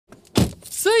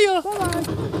Bye-bye.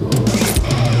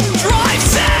 Drive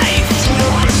safe!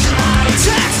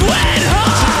 Text when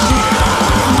home!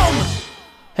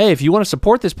 Hey, if you want to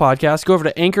support this podcast, go over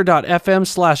to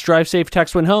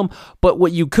anchor.fm/drivesafetextwhenhome. But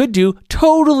what you could do,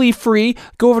 totally free,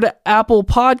 go over to Apple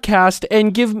Podcast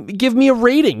and give me a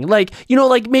rating. Like,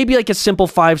 maybe like a simple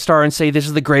 5-star and say this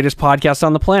is the greatest podcast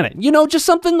on the planet. Just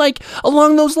something like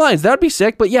along those lines. That would be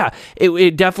sick. But yeah,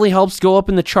 it definitely helps go up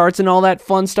in the charts and all that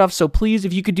fun stuff. So please,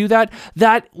 if you could do that,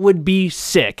 that would be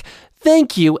sick.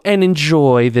 Thank you and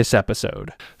enjoy this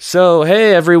episode. So,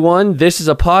 hey everyone, this is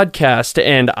a podcast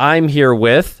and I'm here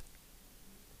with...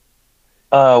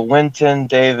 Winton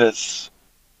Davis.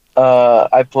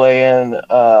 I play in,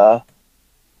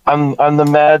 I'm the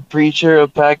mad preacher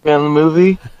of Pac-Man the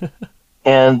movie.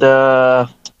 And, I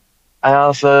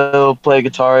also play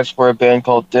guitarist for a band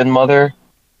called Den Mother.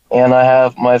 And I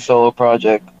have my solo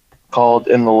project called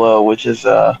In the Low, which is,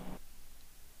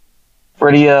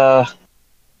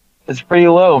 it's pretty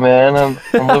low, man. I'm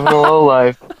living a low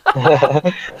life.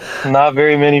 Not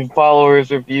very many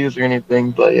followers or views or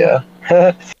anything, but yeah.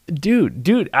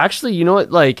 Dude, actually, you know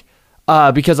what? Like,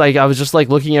 because I was just like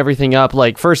looking everything up.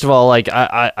 Like, first of all, like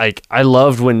I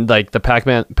loved when like the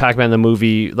Pac-Man the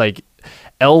movie like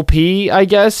LP, I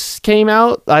guess, came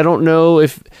out. I don't know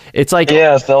if it's like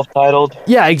self-titled.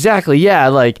 Yeah, exactly. Yeah,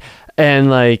 like and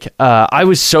like I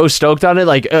was so stoked on it,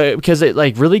 like because it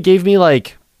like really gave me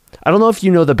like. I don't know if you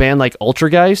know the band like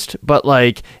Ultrageist, but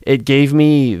like it gave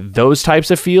me those types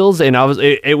of feels, and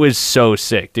it was so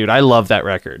sick, dude. I love that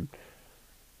record.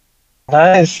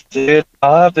 Nice, dude.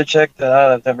 I'll have to check that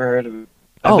out. I've never heard of it.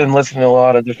 I've been listening to a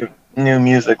lot of different new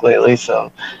music lately,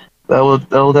 so that will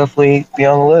definitely be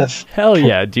on the list. Hell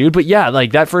yeah, dude. But yeah,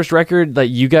 like that first record that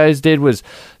you guys did was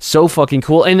so fucking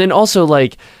cool, and then also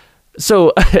like,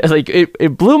 so like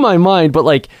it blew my mind, but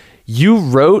like. You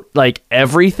wrote like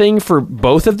everything for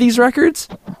both of these records?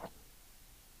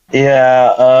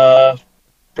 Yeah,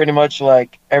 pretty much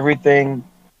like everything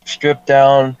stripped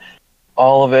down,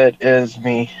 all of it is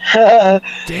me. Damn.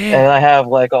 And I have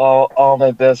like all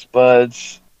my best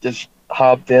buds just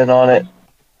hopped in on it.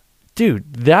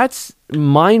 Dude, that's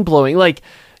mind-blowing. Like,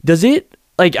 does it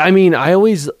like I mean, I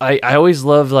always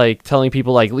love like telling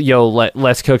people like, yo,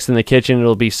 less cooks in the kitchen,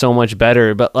 it'll be so much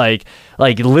better, but like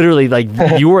literally like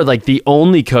you are like the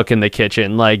only cook in the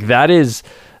kitchen. Like that is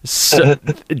so,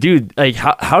 dude, like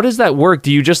how does that work?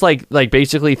 Do you just like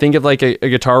basically think of like a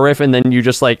guitar riff and then you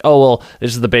just like, oh well,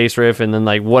 this is the bass riff and then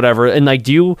like whatever, and like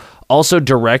do you also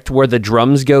direct where the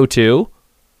drums go too?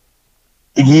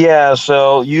 Yeah,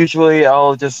 so usually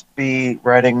I'll just be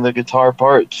writing the guitar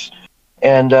parts.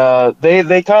 And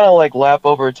they kind of like lap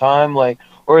over time, like,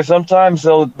 or sometimes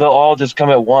they'll all just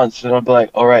come at once, and I'll be like,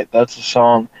 all right, that's a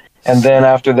song. And then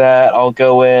after that, I'll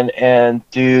go in and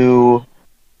do.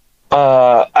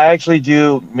 I actually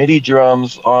do MIDI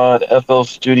drums on FL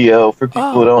Studio for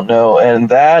people who don't know, and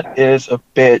that is a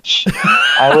bitch.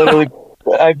 I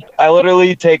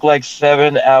literally take like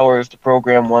 7 hours to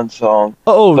program one song.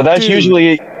 Oh, but that's dude.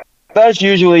 usually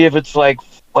if it's like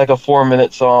a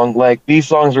 4-minute song. Like these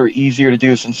songs are easier to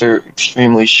do since they're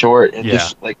extremely short and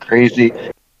just like crazy.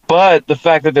 But the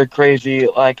fact that they're crazy,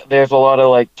 like there's a lot of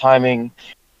like timing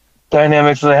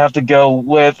dynamics that I have to go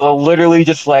with. Literally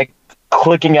just like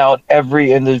clicking out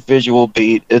every individual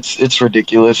beat. It's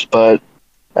ridiculous, but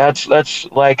that's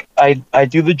like I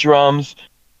do the drums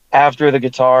after the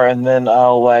guitar, and then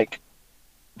I'll like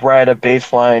write a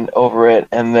bass line over it,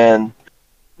 and then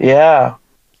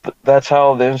that's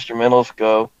how the instrumentals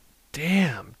go.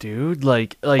 Damn, dude.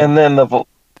 Like and then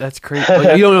that's crazy.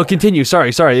 Like, you don't continue.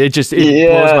 Sorry. It blows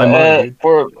my mind.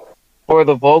 For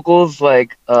the vocals,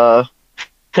 like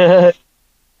it's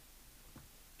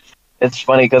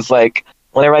funny because like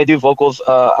whenever I do vocals,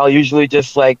 I'll usually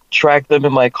just like track them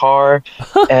in my car,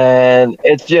 and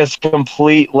it's just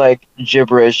complete like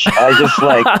gibberish.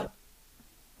 I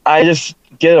just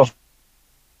get a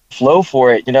flow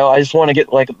for it, I just want to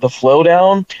get like the flow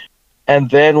down, and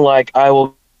then like I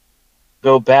will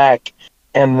go back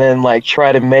and then like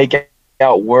try to make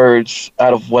out words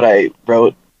out of what I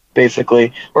wrote,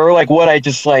 basically, or like what I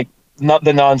just like, not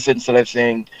the nonsense that I'm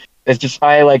saying. It's just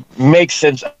I like make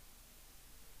sense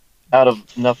out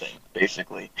of nothing,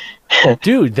 basically.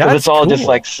 Dude, that's it's all cool. just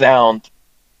like sound.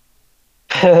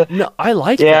 No, I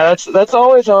like that. Yeah, that's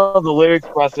always how the lyric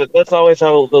process. That's always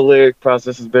how the lyric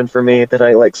process has been for me. That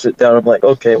I like sit down. I'm like,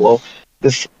 okay, well,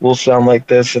 this will sound like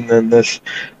this, and then this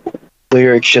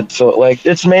lyric should. So like,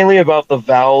 it's mainly about the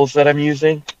vowels that I'm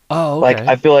using. Oh, okay. Like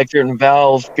I feel like certain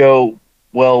vowels go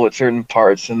well with certain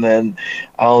parts, and then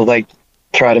I'll like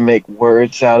try to make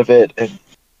words out of it and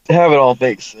have it all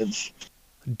make sense.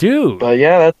 Dude. But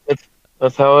yeah,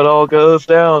 That's how it all goes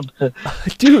down.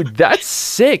 Dude, that's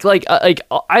sick.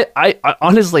 I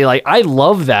honestly, like, I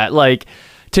love that. Like,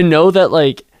 to know that,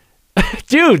 like,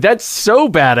 dude, that's so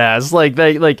badass.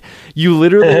 Like you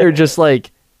literally are just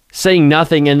like saying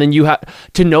nothing, and then you have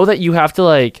to know that you have to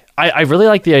like. I really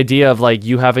like the idea of like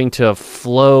you having to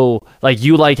flow, like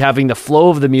you like having the flow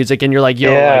of the music, and you're like,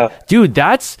 yo, Yeah. like, dude,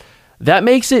 that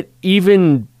makes it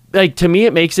even like, to me,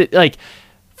 it makes it like.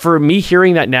 For me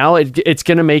hearing that now, it's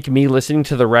gonna make me listening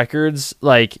to the records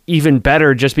like even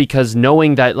better, just because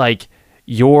knowing that like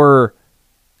you're,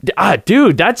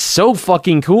 dude, that's so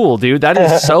fucking cool, dude. That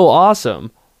is so awesome.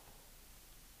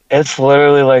 It's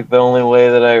literally like the only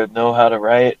way that I know how to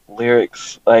write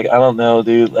lyrics. Like, I don't know,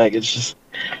 dude. Like, it's just,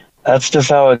 that's just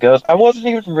how it goes. I wasn't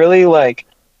even really like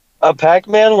a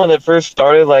Pac-Man when it first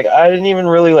started. Like, I didn't even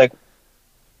really like,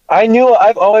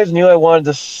 I've always knew I wanted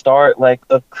to start like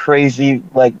a crazy,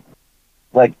 like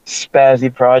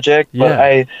spazzy project, but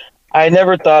Yeah. I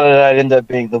never thought that I'd end up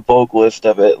being the vocalist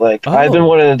of it. Like, I've been Oh.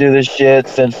 wanting to do this shit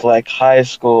since like high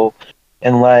school,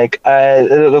 and like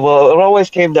it always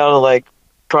came down to like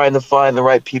trying to find the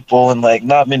right people, and like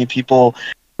not many people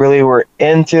really were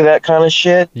into that kind of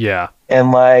shit. Yeah.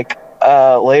 And like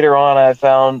later on, I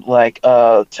found like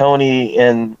Tony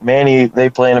and Manny. They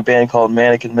play in a band called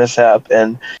Mannequin Mishap,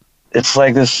 and it's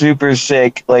like this super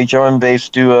sick like drum and bass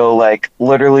duo. Like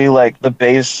literally, like the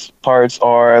bass parts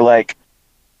are like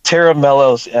Terra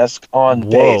Mellos esque on Whoa.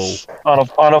 bass on a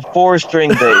 4-string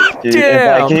bass, dude. And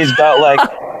Damn. like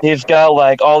he's got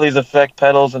like all these effect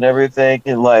pedals and everything,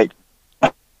 and like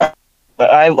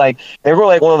I like they were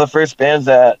like one of the first bands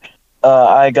that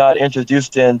I got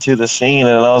introduced into the scene,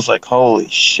 and I was like, holy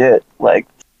shit, like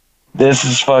this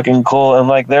is fucking cool. And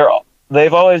like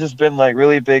they've always just been like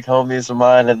really big homies of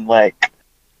mine, and like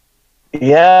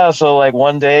yeah, so like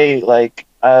one day like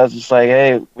I was just like,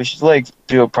 hey, we should like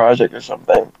do a project or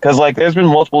something, because like there's been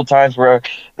multiple times where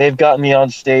they've gotten me on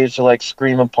stage to like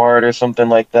scream a part or something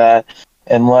like that,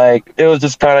 and like it was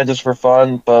just kind of just for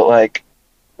fun. But like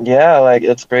yeah, like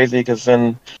it's crazy because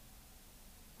then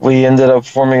we ended up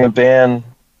forming a band.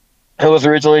 It was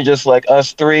originally just like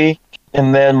us three,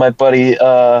 and then my buddy,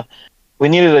 we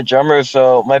needed a drummer,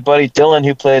 so my buddy Dylan,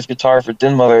 who plays guitar for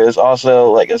Din Mother, is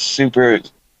also like a super,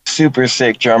 super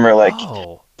sick drummer.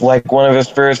 Oh. Like one of his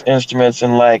first instruments,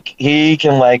 and like he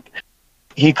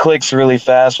clicks really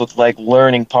fast with like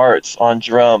learning parts on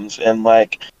drums, and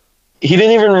like he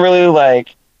didn't even really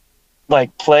like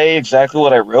play exactly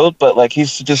what I wrote, but like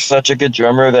he's just such a good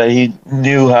drummer that he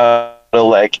knew how to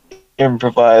like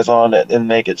improvise on it and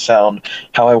make it sound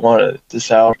how I wanted it to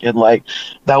sound. And like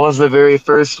that was the very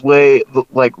first way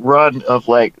like run of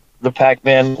like the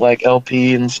Pac-Man like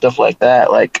LP and stuff like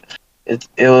that. Like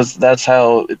that's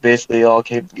how it basically all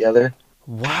came together.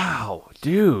 Wow,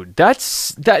 dude,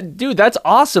 that's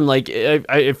awesome. Like,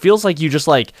 it feels like you just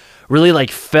like really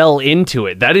like fell into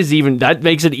it. That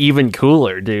makes it even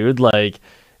cooler, dude. Like,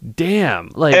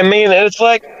 damn, like, I mean, it's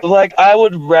like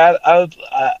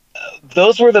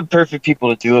those were the perfect people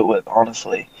to do it with,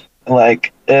 honestly.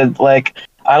 Like, and like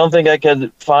I don't think I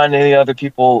could find any other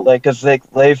people, like, because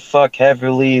they fuck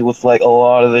heavily with like a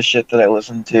lot of the shit that I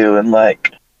listen to, and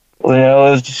like, you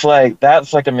know, it's just like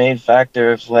that's like a main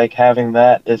factor of like having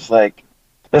that is like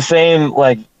the same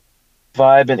like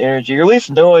vibe and energy, or at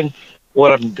least knowing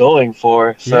what I'm going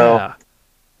for. So yeah,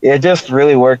 it just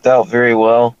really worked out very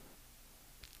well.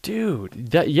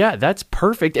 dude, that's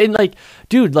perfect. And like,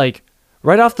 dude, like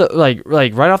right off the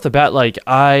right off the bat, like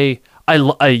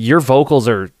your vocals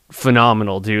are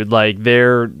phenomenal, dude. Like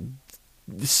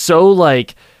so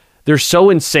like they're so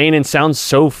insane and sound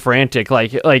so frantic.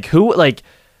 Like who like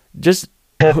just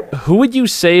who would you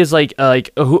say is like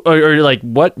who or like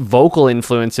what vocal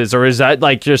influences, or is that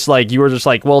like just like you were just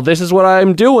like, well, this is what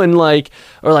I'm doing, like,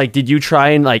 or like did you try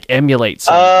and like emulate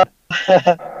something?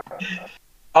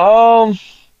 Um,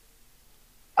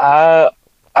 I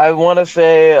want to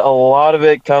say a lot of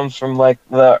it comes from like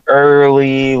the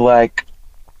early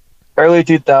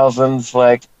 2000s,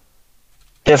 like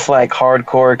just like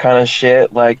hardcore kind of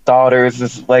shit. Like Daughters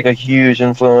is like a huge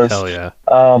influence. Hell yeah.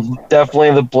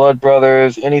 Definitely the Blood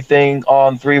Brothers, anything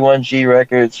on 31G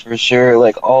Records for sure.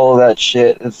 Like all of that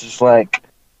shit is just like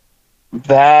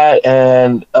that,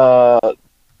 and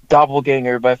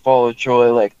Doppelganger by Fall Out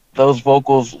Troy. Like those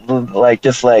vocals, like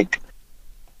just like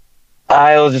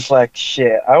I was just like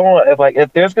shit. I want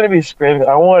if there's gonna be screaming,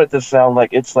 I want it to sound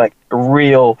like it's like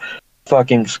real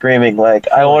fucking screaming. Like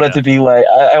I want it to be like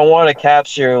I want to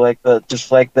capture like the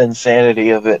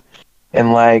insanity of it,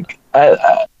 and like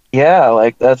yeah,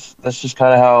 like that's just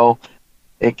kind of how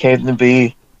it came to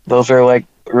be. Those are like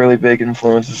really big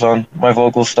influences on my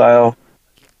vocal style.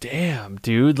 Damn,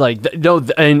 dude. Like, no,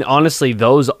 and honestly,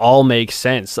 those all make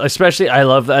sense. Especially, I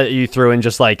love that you threw in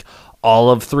just like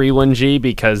all of 3-1G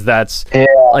because that's Yeah,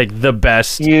 like the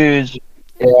best. huge.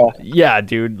 Yeah, Yeah,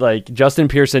 dude. Like Justin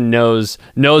Pearson knows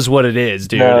what it is,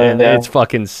 dude, No, and yeah. it's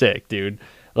fucking sick, dude.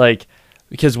 Like,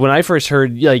 because when I first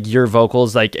heard like your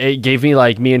vocals, like it gave me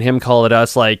like Me and Him Call It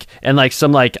Us, like, and like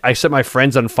some like I Set My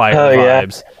Friends on Fire Oh, yeah.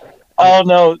 vibes. Oh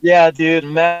no, yeah, dude,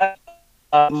 Matt.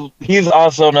 He's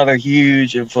also another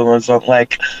huge influence on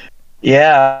like,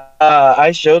 yeah.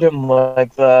 I showed him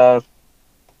like the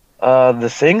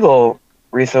single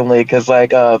recently because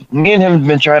like me and him have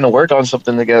been trying to work on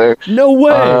something together. No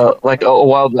way. Like a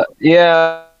while back.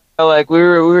 Yeah, like we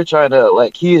were trying to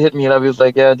like he hit me up. He was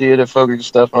like, "Yeah, dude, I focused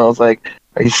stuff," and I was like,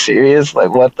 "Are you serious?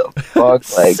 Like, what the fuck?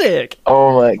 Like, Sick.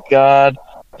 oh my god!"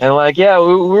 And like, yeah,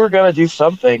 we were gonna do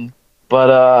something,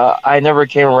 but I never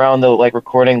came around to like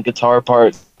recording guitar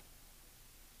parts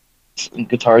and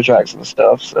guitar tracks and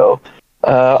stuff. So.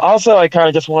 Also, I kind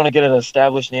of just want to get an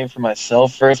established name for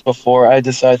myself first before I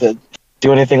decide to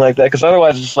do anything like that. Because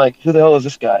otherwise, it's just like, who the hell is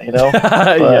this guy? You know?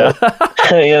 Yeah.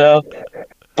 You know.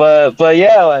 But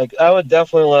yeah, like I would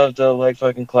definitely love to like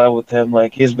fucking collab with him.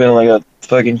 Like he's been like a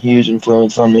fucking huge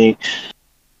influence on me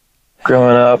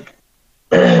growing up.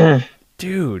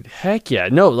 Dude, heck yeah.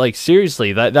 No, like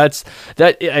seriously, that's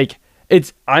like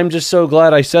it's I'm just so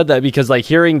glad I said that because like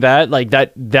hearing that, like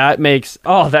that makes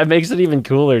it even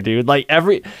cooler, dude. Like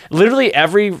literally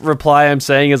every reply I'm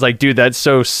saying is like, dude, that's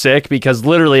so sick because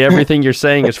literally everything you're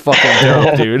saying is fucking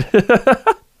dope, dude.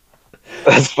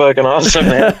 That's fucking awesome,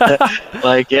 man.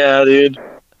 Like, yeah, dude.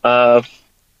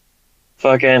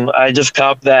 Fucking, I just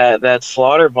copped that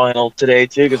Slaughter vinyl today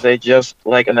too because they just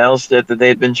like announced it that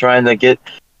they'd been trying to get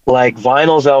like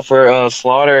vinyls out for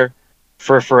Slaughter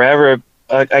for forever.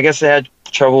 I guess they had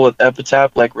trouble with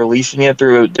Epitaph like releasing it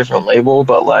through a different label,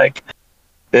 but like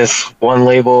this one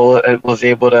label was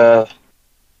able to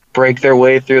break their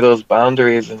way through those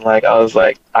boundaries, and like I was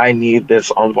like, I need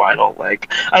this on vinyl. Like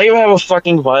I don't even have a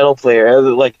fucking vinyl player.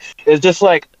 Like it's just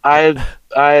like I've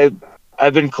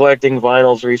been collecting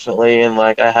vinyls recently, and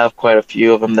like I have quite a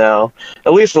few of them now,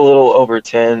 at least a little over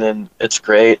 10, and it's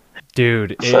great,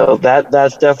 Dude. So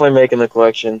that's definitely making the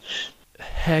collection.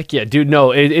 Heck yeah, dude.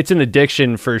 No, it's an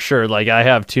addiction for sure. Like I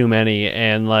have too many,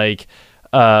 and like,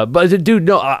 but dude,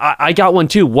 no, I got one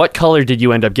too. What color did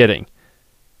you end up getting?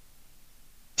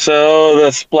 So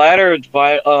the splatter,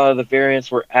 the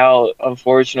variants were out.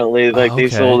 Unfortunately, like Okay. they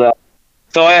sold out.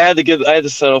 So I had to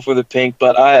settle for the pink,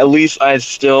 but I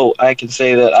can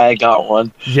say that I got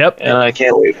one, Yep. and I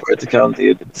can't wait for it to come,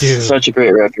 dude. It's Dude. such a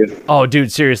great record. Oh, dude,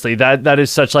 seriously, that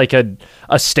is such like a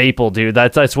staple, dude.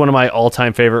 That's one of my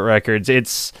all-time favorite records.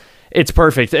 It's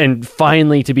perfect, and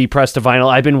finally to be pressed to vinyl.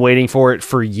 I've been waiting for it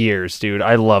for years, dude.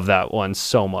 I love that one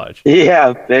so much.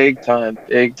 Yeah, big time,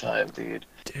 dude.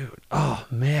 Dude, oh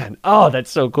man, oh that's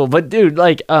so cool. But dude,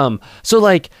 like, so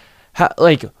like,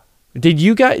 did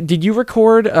you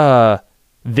record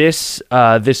this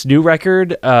new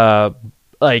record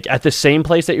like at the same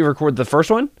place that you recorded the first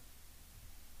one?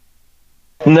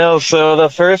 No, so the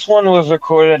first one was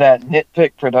recorded at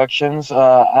Nitpick Productions.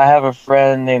 I have a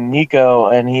friend named Nico,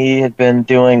 and he had been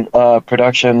doing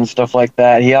production stuff like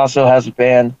that. He also has a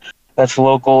band that's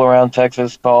local around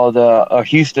Texas called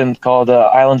Houston called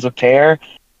Islands of Pear,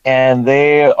 and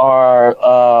they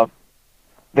are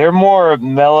they're more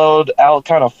mellowed out,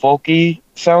 kind of folky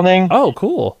sounding. Oh,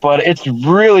 cool. But it's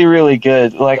really, really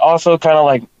good. Like also kind of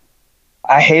like,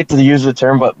 I hate to use the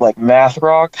term, but like math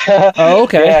rock. Oh,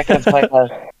 okay. Yeah, 'cause like,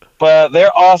 but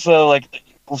they're also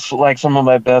like some of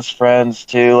my best friends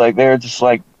too. Like they're just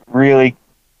like really,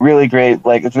 really great.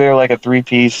 Like they're like a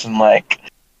 3-piece, and like,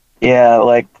 yeah,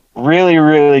 like really,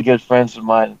 really good friends of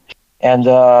mine. And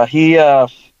he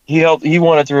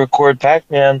wanted to record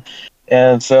Pac-Man,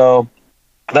 and so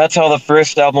that's how the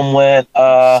first album went.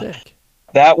 Sick.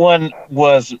 That one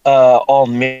was all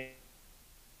me.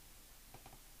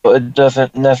 It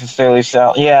doesn't necessarily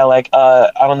sound, yeah, like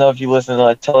I don't know if you listen to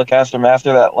like Telecaster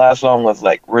Master. That last song was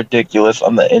like ridiculous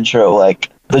on the intro, like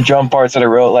the drum parts that I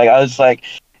wrote. Like I was like,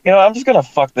 I'm just gonna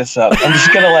fuck this up. I'm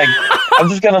just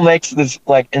gonna make this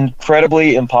like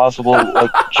incredibly impossible like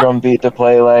drum beat to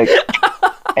play, like,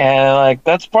 and like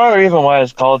that's part of the reason why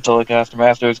it's called Telecaster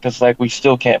Master, is because like we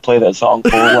still can't play that song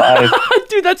full live.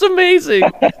 Dude, that's amazing.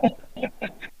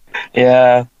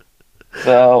 Yeah.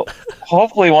 So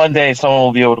hopefully one day someone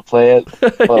will be able to play it,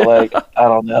 but like I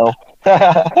don't know.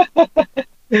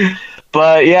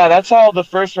 But yeah, that's how the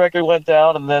first record went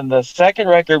down, and then the second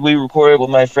record we recorded with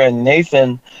my friend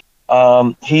Nathan.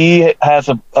 He has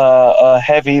a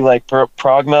heavy like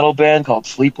prog metal band called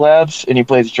Sleep Labs, and he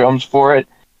plays drums for it.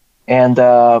 and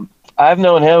I've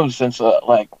known him since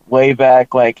like way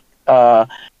back in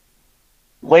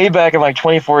like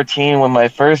 2014 when my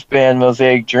first band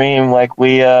Mosaic Dream, like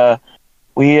we had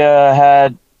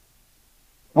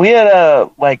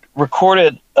like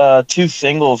recorded 2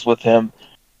 singles with him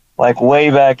like way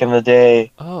back in the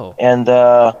day. Oh. And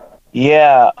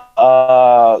yeah,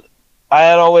 I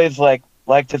had always like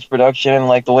liked his production and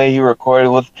like the way he recorded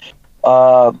with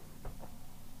uh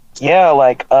yeah,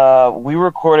 like we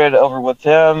recorded over with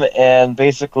him, and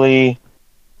basically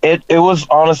it was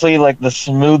honestly like the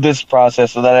smoothest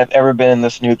process that I've ever been in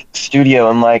this new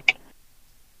studio. And like,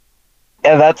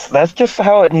 and that's just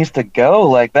how it needs to go.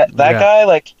 Like that Yeah. guy,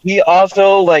 like he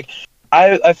also like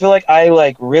I feel like I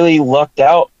like really lucked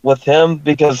out with him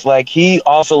because like he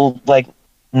also like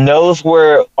knows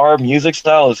where our music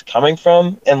style is coming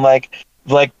from, and like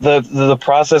the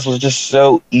process was just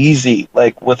so easy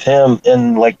like with him,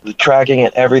 and like the tracking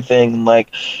and everything. Like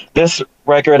this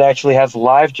record actually has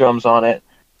live drums on it.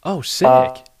 Oh, sick.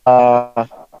 Because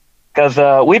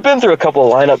we've been through a couple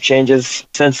of lineup changes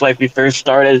since like we first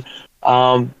started,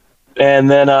 and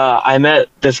then I met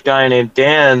this guy named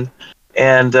Dan,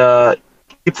 and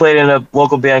he played in a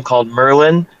local band called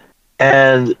Merlin,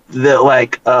 and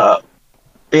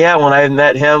yeah, when I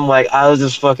met him, like I was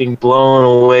just fucking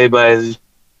blown away by his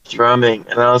drumming,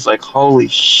 and I was like, holy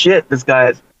shit, this guy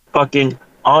is fucking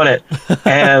on it.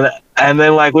 and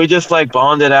then like we just like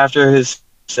bonded after his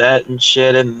set and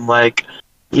shit, and like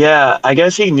yeah, I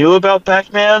guess he knew about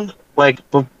Pac-Man like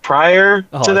prior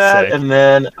to that, sick. and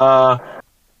then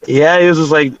yeah, he was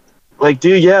just like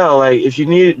dude, yeah, like if you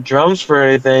need drums for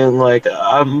anything, like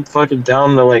I'm fucking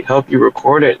down to like help you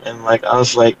record it. And like I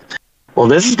was like, well,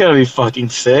 this is gonna be fucking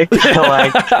sick.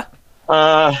 Like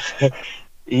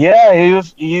yeah, he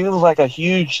was like a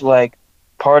huge like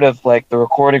part of like the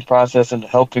recording process and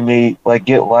helping me like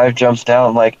get live jumps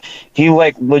down. Like he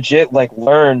like legit like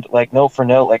learned like note for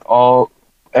note like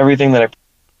everything that I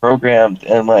programmed,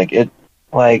 and like it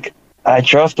like I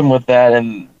trust him with that,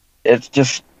 and it's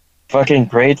just fucking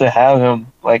great to have him.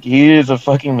 Like he is a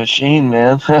fucking machine,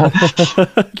 man.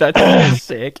 That's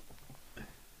sick.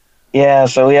 Yeah,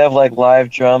 so we have like live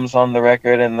drums on the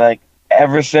record, and like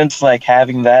ever since like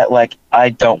having that, like I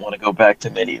don't want to go back to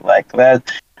MIDI. Like that,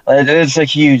 like, it's a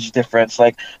huge difference.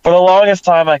 Like for the longest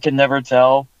time, I could never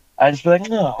tell. I just be like,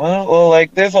 no, well,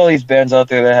 like there's all these bands out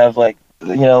there that have like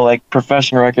like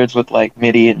professional records with like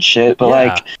MIDI and shit, but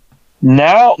Yeah. like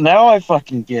now I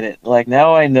fucking get it. Like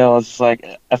now I know it's like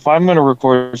if I'm gonna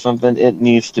record something, it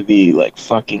needs to be like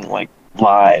fucking like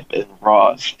live and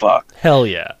raw as fuck. Hell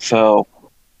yeah. So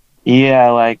yeah,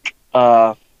 like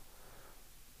that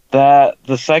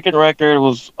the second record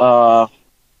was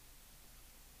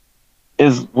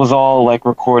was all like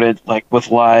recorded like with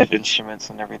live instruments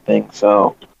and everything.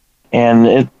 So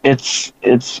and it's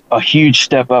a huge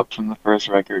step up from the first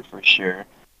record for sure.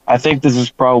 I think this is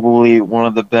probably one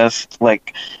of the best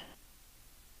like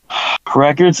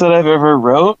records that I've ever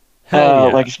wrote. Hell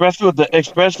yeah. Like especially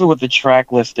with the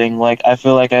track listing. Like I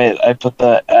feel like I put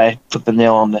the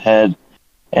nail on the head,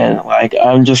 and like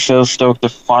I'm just so stoked to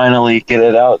finally get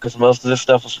it out, because most of this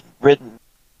stuff was written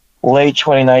late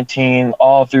 2019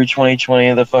 all through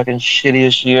 2020, the fucking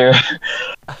shittiest year.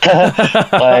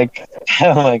 Like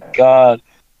oh my god.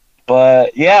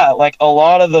 But yeah, like a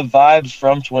lot of the vibes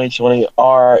from 2020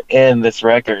 are in this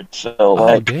record. So Oh,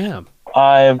 like damn.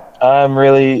 I'm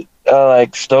really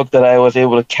like stoked that I was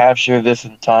able to capture this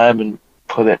in time and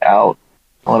put it out.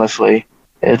 Honestly,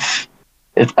 it's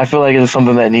I feel like it's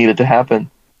something that needed to happen.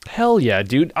 Hell yeah,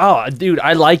 dude. Oh, dude,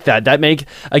 I like that. That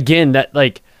again, that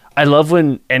like I love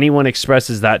when anyone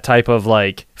expresses that type of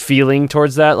like feeling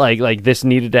towards that, like this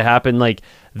needed to happen. Like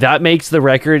that makes the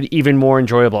record even more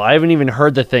enjoyable. I haven't even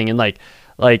heard the thing, and like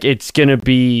it's gonna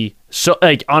be so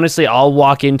like honestly, I'll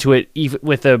walk into it even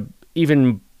with a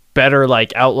even better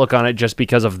like outlook on it just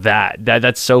because of that.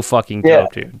 That's so fucking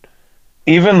dope, dude.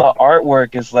 Even the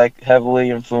artwork is like heavily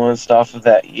influenced off of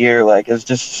that year. Like it's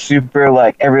just super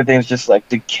like everything's just like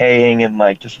decaying and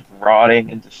like just rotting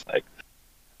and just like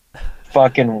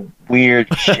fucking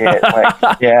weird shit.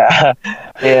 Like yeah,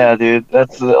 dude.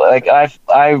 That's like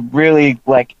I really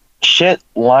like shit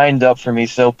lined up for me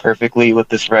so perfectly with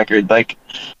this record. Like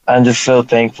I'm just so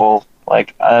thankful.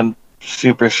 Like I'm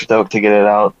super stoked to get it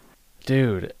out.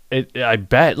 Dude, I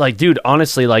bet. Like, dude,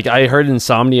 honestly, like I heard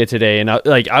Insomnia today, and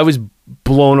I was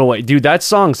blown away. Dude, that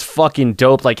song's fucking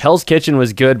dope. Like Hell's Kitchen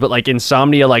was good, but like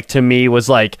Insomnia, like to me was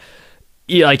like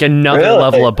like another Really?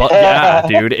 level above. Yeah,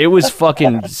 dude, it was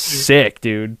fucking sick,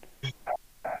 dude.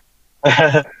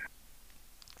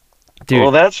 Dude,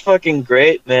 Well, that's fucking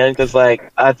great, man. Because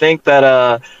like I think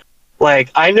that like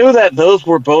I knew that those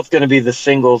were both going to be the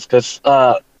singles because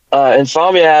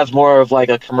Insomnia has more of like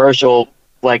a commercial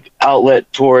like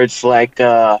outlet towards like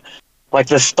the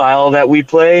style that we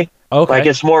play. Okay. Like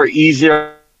it's more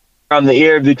easier on the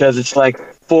ear because it's like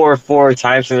 4/4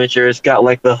 time signature. It's got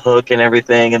like the hook and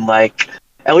everything, and like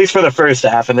at least for the first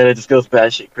half, and then it just goes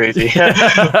batshit crazy.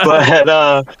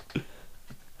 But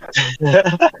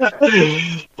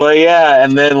but yeah,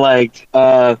 and then like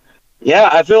yeah,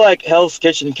 I feel like Hell's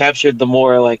Kitchen captured the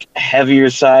more like heavier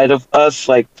side of us.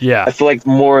 Like Yeah. I feel like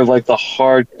more of like the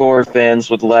hardcore fans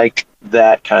would like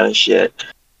that kind of shit.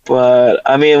 But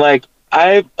I mean, like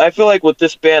I feel like with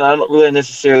this band, I don't really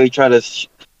necessarily try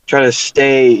to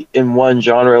stay in one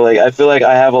genre. Like I feel like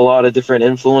I have a lot of different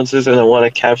influences, and I want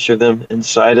to capture them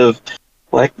inside of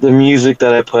like the music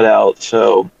that I put out.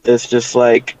 So it's just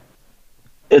like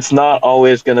it's not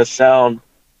always gonna sound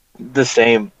the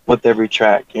same with every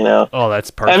track, you know. Oh, that's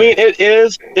perfect. I mean, it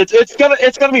is. It's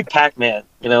gonna be Pac-Man.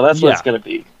 You know, that's what Yeah. it's gonna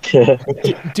be.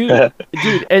 dude,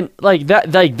 and like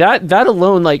that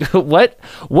alone, like what?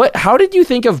 How did you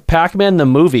think of Pac-Man the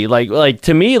movie? Like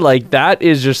to me, like that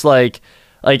is just like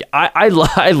I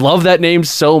love that name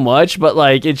so much, but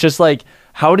like it's just like,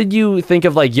 how did you think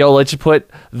of like, yo, let's just put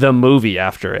the movie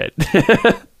after it?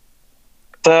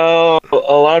 So a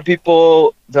lot of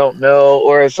people don't know,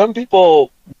 or some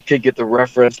people could get the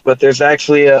reference, but there's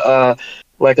actually a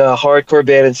like a hardcore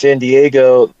band in San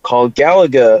Diego called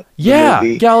Galaga. Yeah, the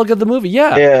movie. Galaga the movie.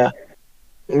 Yeah.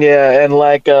 Yeah, and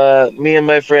like me and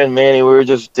my friend Manny, we were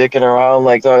just dicking around,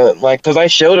 like because I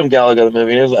showed him Galaga the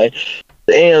movie, and he was like,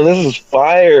 "Damn, this is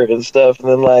fire" and stuff. And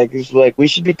then like he's like, "We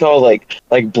should be called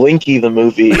like Blinky the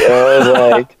movie." And I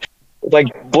was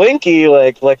like Blinky,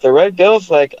 like the red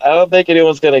ghost. Like I don't think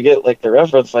anyone's gonna get like the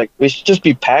reference. Like we should just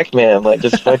be Pac-Man. Like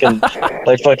just fucking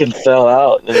fucking sell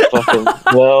out and fucking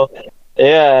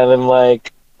yeah. And then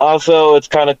like also it's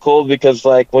kind of cool because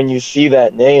like when you see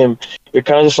that name, you're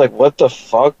kind of just like, what the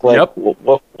fuck? Like, Yep.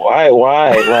 why?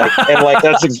 Like, and like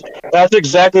that's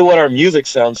exactly what our music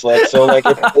sounds like. So like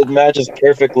it matches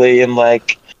perfectly, and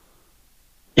like,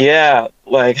 yeah,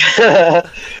 like the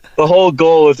whole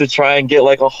goal is to try and get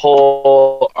like a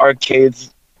whole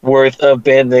arcade's worth of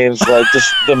band names, like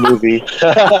just the movie.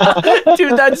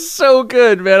 Dude, that's so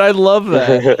good, man. I love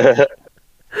that.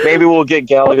 Maybe we'll get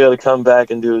Galaga to come back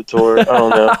and do a tour. I don't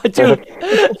know. Dude,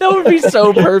 that would be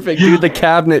so perfect, dude. The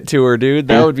cabinet tour, dude.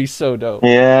 That would be so dope.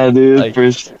 Yeah, dude, Like-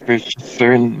 for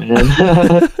certain,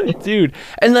 man. Dude.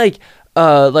 And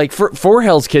like for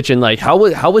Hell's Kitchen, like how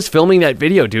was filming that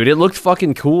video, dude? It looked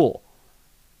fucking cool.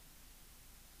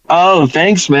 Oh,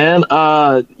 thanks, man.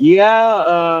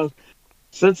 Yeah,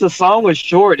 since the song was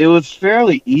short, it was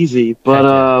fairly easy.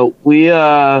 But we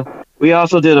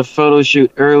also did a photo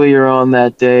shoot earlier on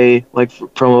that day, like for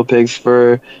promo pics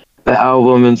for the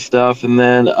album and stuff. And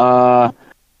then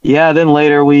yeah, then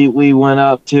later we went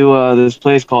up to this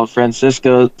place called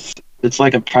Francisco. It's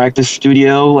like a practice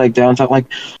studio, like downtown, like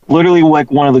literally like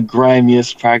one of the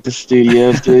grimiest practice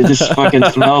studios, dude. It just fucking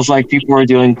smells like people are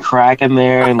doing crack in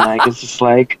there, and like it's just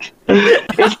like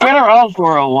it's been around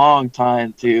for a long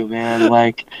time too, man.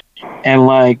 Like and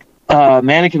like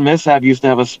Mannequin Mishap used to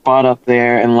have a spot up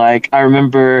there, and like I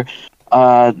remember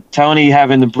Tony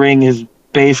having to bring his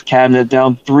bass cabinet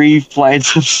down 3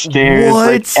 flights of stairs,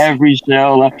 like What? every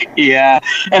show. Like yeah,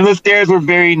 and the stairs were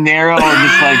very narrow and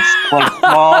just like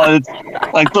small. It's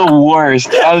like the worst.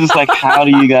 I was just like, how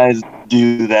do you guys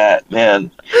do that, man?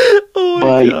 Oh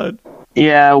my But- god.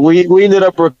 Yeah, we ended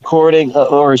up recording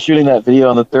or shooting that video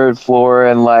on the 3rd floor,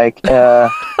 and like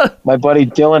my buddy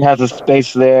Dylan has a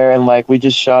space there, and like we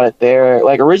just shot it there.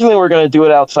 Like originally we were gonna do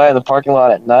it outside in the parking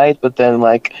lot at night, but then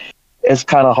like it's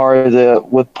kind of hard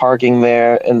with parking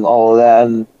there and all of that,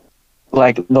 and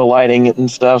like the lighting and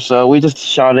stuff. So we just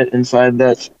shot it inside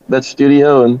that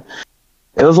studio, and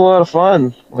it was a lot of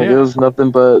fun. Like Yeah. it was nothing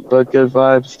but good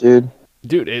vibes, dude.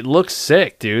 Dude, it looks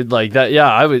sick, dude. Like that,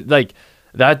 yeah, I would like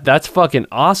that's fucking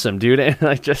awesome, dude. And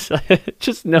like just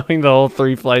knowing the whole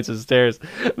 3 flights of stairs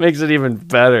makes it even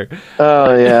better.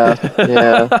 Oh yeah,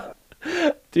 yeah.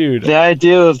 Dude. The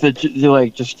idea is that you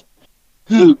like just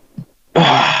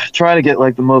try to get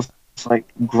like the most like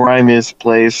grimiest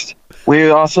place. We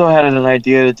also had an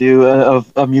idea to do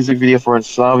a music video for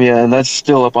Insomnia, and that's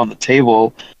still up on the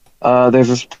table. There's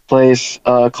this place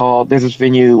there's this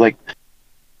venue, like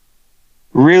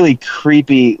really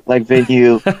creepy like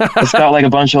venue. It's got like a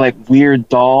bunch of like weird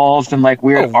dolls and like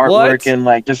weird Oh, what? artwork and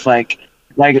like just like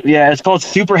yeah, it's called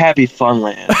Super Happy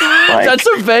Funland. Like, That's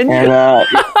a venue. and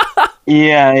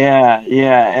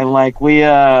yeah, and like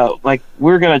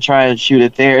we're gonna try and shoot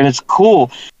it there, and it's cool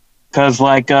because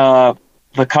like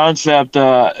the concept,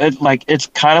 it's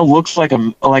kind of looks like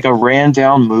a ran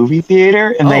down movie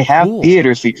theater, and they have cool.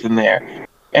 theater seats in there,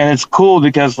 and it's cool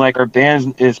because like our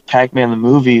band is Pac-Man the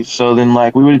movie, so then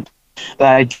like the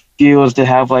idea was to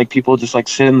have like people just like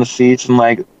sit in the seats and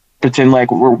like pretend like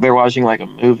they're watching like a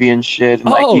movie and shit, and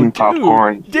like eating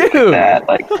popcorn, dude. like that,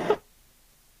 like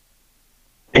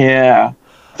yeah.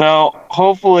 So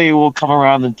hopefully we'll come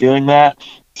around to doing that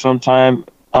sometime.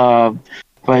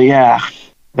 But yeah,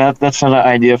 that's an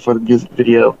idea for the music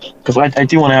video, because I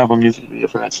do want to have a music video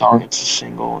for that song. It's a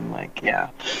single, and like yeah.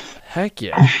 Heck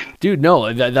yeah, dude!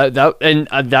 No,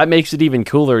 that makes it even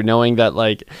cooler knowing that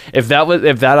like if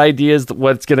that idea is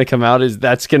what's gonna come out,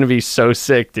 that's gonna be so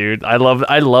sick, dude. I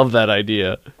love that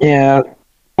idea. Yeah.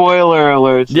 Spoiler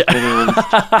alerts. Yeah.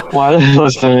 Why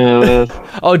listening to this?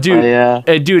 Oh, dude. Yeah.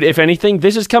 Dude, if anything,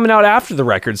 this is coming out after the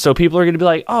record, so people are gonna be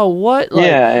like, "Oh, what?" Like,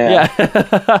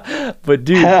 yeah. But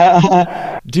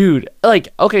dude, like,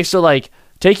 okay, so like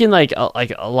taking like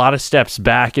a lot of steps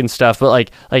back and stuff,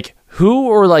 but like who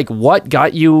or like what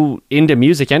got you into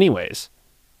music, anyways?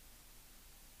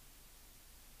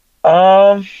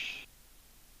 Well,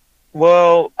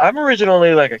 I'm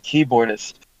originally like a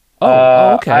keyboardist.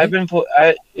 Okay. I've been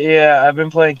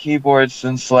playing keyboards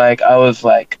since like I was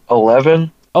like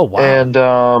 11. Oh, wow. And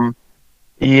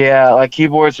yeah, like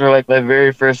keyboards were like my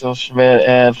very first instrument,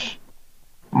 and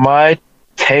my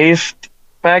taste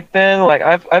back then, like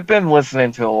I've been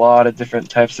listening to a lot of different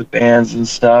types of bands and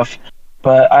stuff,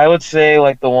 but I would say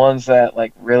like the ones that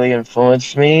like really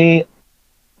influenced me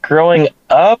growing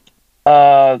up,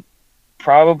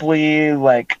 probably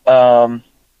like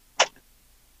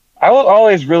I was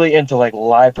always really into like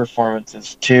live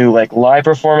performances too, like live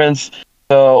performance.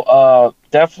 So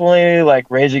definitely like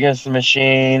Rage Against the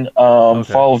Machine,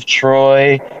 Okay. Fall of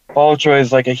Troy. Fall of Troy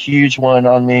is like a huge one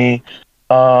on me.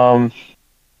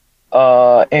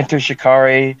 Enter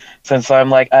Shikari, since I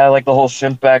like the whole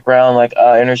synth background, like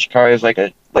Enter Shikari is like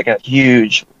a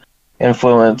huge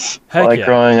influence Heck like yeah.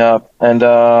 growing up. And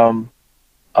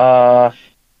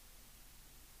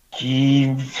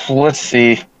let's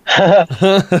see.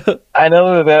 I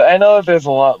know that there's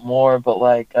a lot more, but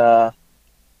like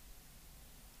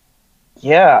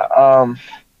yeah,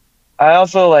 I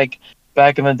also like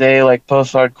back in the day, like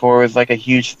post-hardcore was like a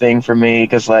huge thing for me,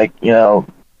 because like, you know,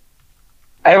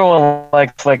 everyone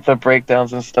likes like the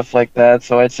breakdowns and stuff like that.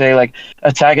 So I'd say like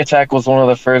Attack Attack was one of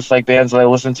the first like bands that I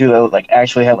listened to that like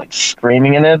actually had like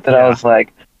screaming in it, that I Yeah. was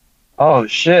like, oh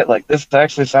shit, like this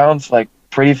actually sounds like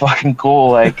pretty fucking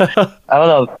cool. Like I don't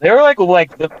know, they were like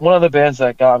one of the bands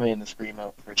that got me into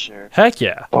screamo for sure. Heck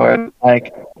yeah. Or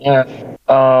like yeah,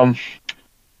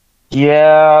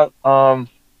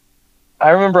 I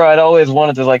remember I'd always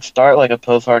wanted to like start like a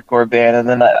post-hardcore band, and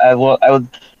then I would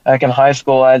like in high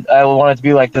school I wanted to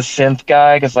be like the synth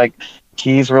guy, because like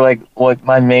keys were like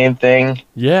my main thing.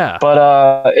 Yeah.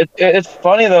 But it's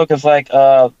funny though, because like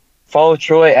Fall of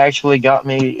Troy actually got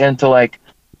me into like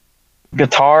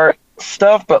guitar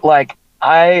stuff, but like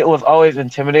I was always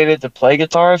intimidated to play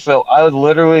guitar, so I would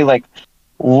literally like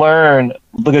learn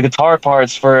the guitar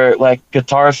parts for like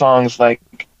guitar songs like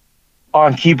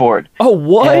on keyboard. Oh,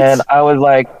 what? And I would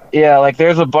like, yeah, like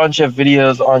there's a bunch of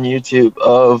videos on YouTube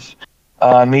of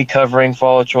me covering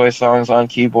Fall of Troy songs on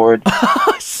keyboard.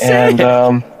 Sick.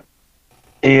 And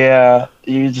yeah,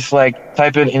 you just like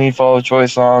type in any Fall of Troy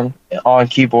song on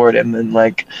keyboard, and then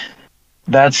like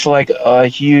that's like a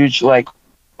huge like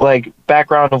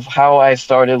background of how I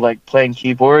started like playing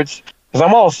keyboards, because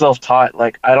I'm all self-taught.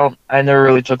 Like I never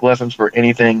really took lessons for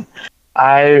anything.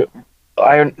 I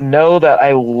know that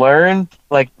I learned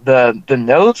like the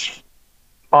notes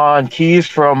on keys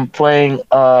from playing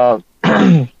because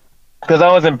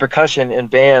I was in percussion in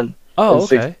band Oh, in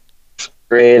okay. sixth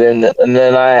grade, and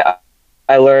then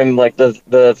I learned like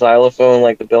the xylophone,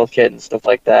 like the bell kit and stuff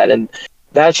like that, and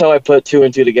that's how I put two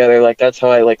and two together. Like that's how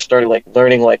I like started like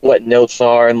learning like what notes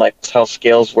are and like how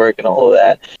scales work and all of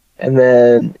that. And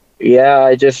then yeah,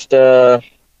 I just I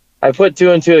put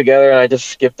two and two together, and I just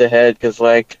skipped ahead, because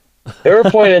like there were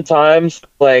point in times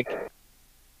like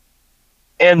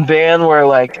in band where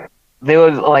like they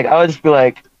would like I would just be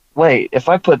like, wait, if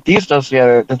I put these notes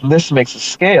together, then this makes a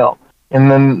scale. And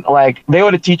then like they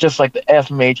would teach us like the F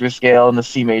major scale and the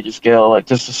C major scale, like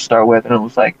just to start with, and it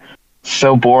was like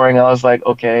so boring. I was like,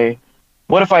 okay,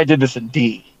 what if I did this in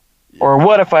D? Or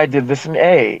what if I did this in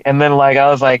A? And then like I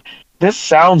was like, this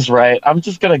sounds right. I'm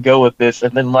just gonna go with this.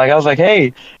 And then like I was like,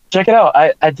 hey, check it out.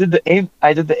 I did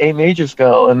the A major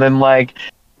scale. And then like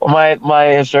my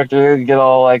instructor would get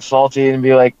all like salty and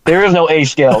be like, there is no A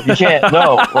scale. You can't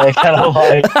no. Like, and I'm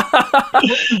like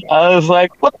I was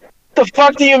like, what the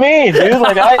fuck do you mean, dude?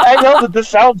 Like, I know that this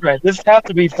sounds right. This has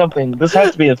to be something. This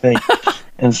has to be a thing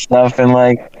and stuff. And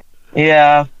like,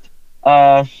 yeah.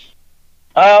 I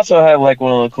also had like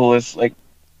one of the coolest like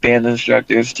band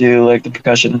instructors too. Like the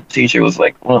percussion teacher was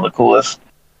like one of the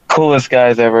coolest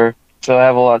guys ever. So I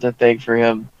have a lot to thank for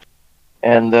him.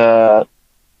 And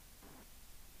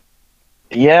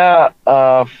yeah,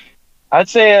 I'd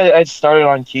say I started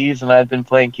on keys, and I'd been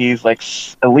playing keys like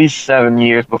at least 7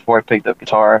 years before I picked up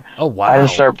guitar. Oh wow. I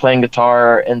didn't start playing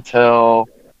guitar until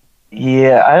I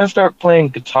didn't start playing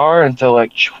guitar until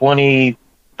like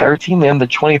 2013, the end of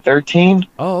 2013.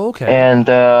 Oh, okay. And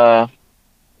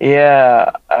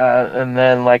and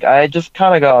then like I just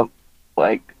kind of got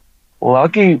like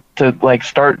lucky to like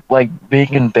start like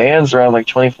being in bands around like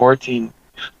 2014.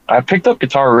 I picked up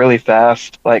guitar really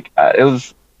fast. Like it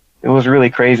was really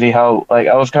crazy how like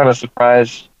I was kind of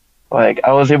surprised. Like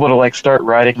I was able to like start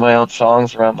writing my own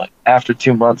songs around like after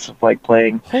 2 months of like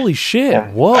playing. Holy shit!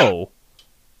 Yeah. Whoa.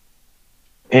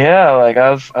 Yeah, like I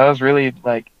was really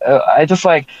like I just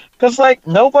like because like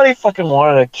nobody fucking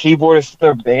wanted a keyboardist in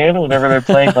their band whenever they're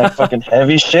playing like fucking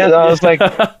heavy shit. I was like,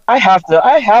 I have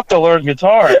to learn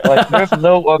guitar. Like there's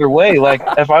no other way. Like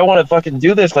if I want to fucking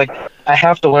do this, like I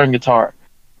have to learn guitar.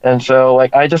 And so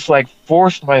like I just like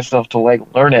forced myself to like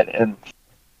learn it, and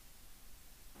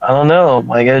I don't know,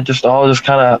 like it just all just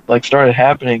kind of like started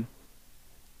happening.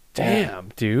 Damn,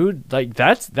 dude. Like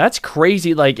that's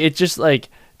crazy. Like it's just like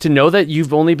to know that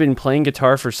you've only been playing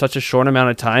guitar for such a short amount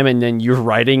of time, and then you're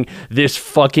writing this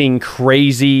fucking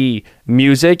crazy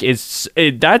music.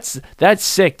 That's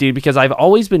sick, dude, because I've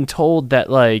always been told that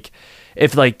like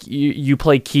if like you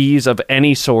play keys of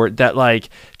any sort, that like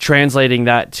translating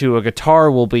that to a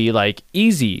guitar will be like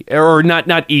easy, or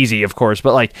not easy of course,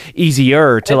 but like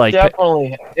easier to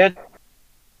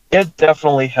It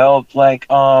definitely helped. Like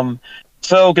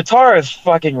so guitar is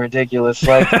fucking ridiculous.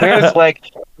 Like there's like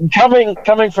coming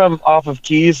from off of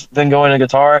keys then going to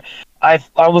guitar, I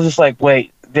was just like,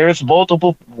 wait, there's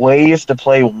multiple ways to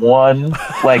play one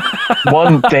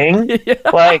thing. Yeah.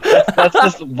 Like that's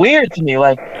just weird to me.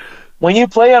 Like when you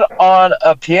play it on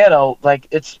a piano, like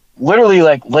it's literally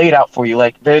like laid out for you.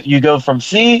 Like you go from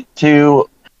C to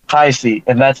high C,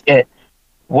 and that's it.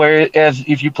 Whereas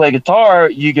if you play guitar,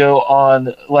 you go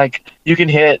on like you can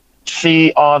hit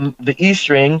C on the E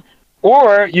string,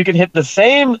 or you can hit the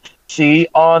same C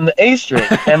on the A string,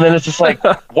 and then it's just like,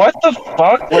 what the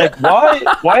fuck? Like,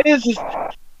 why is this?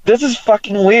 This is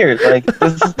fucking weird. Like,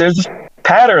 there's just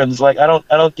patterns. Like, I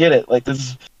don't get it. Like,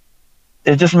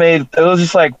 it was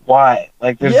just like, why?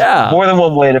 Like, there's more than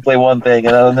one way to play one thing,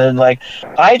 and then like,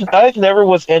 I never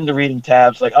was into reading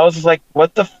tabs. Like, I was just like,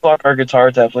 what the fuck are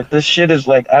guitar tabs? Like, this shit is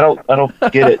like, I don't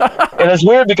get it, and it's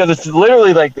weird because it's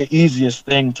literally like the easiest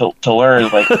thing to learn.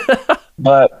 Like,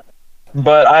 but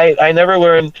I never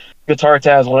learned guitar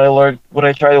tabs when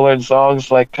I try to learn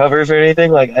songs like covers or anything.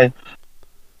 Like, I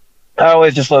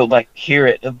always just like hear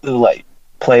it and like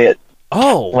play it.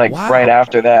 Oh, like wow. right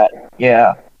after that,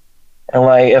 yeah. And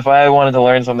like, if I wanted to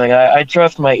learn something, I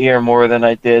trust my ear more than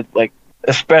I did, like,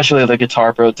 especially the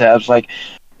Guitar Pro tabs. Like,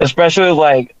 especially,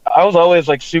 like, I was always,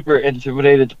 like, super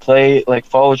intimidated to play, like,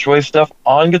 follow choice stuff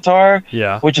on guitar.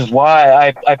 Yeah. Which is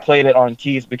why I played it on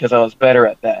keys, because I was better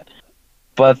at that.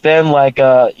 But then, like,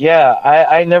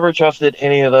 I never trusted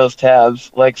any of those tabs.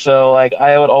 Like, so, like,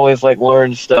 I would always, like,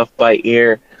 learn stuff by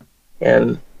ear.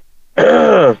 And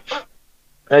I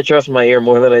trust my ear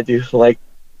more than I do, like,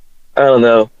 I don't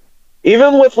know.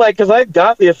 Even with, like, because I've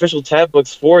got the official tab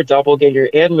books for Doppelganger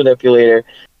and Manipulator,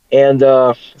 and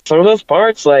some of those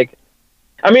parts, like,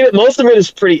 I mean, most of it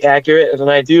is pretty accurate, and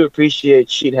I do appreciate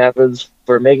Sheet Happens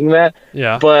for making that.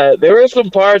 Yeah. But there were some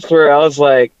parts where I was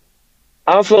like,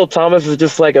 Oswald Thomas is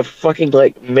just, like, a fucking,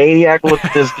 like, maniac with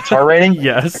his guitar writing.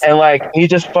 Yes. And, like, he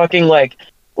just fucking, like,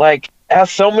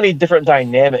 has so many different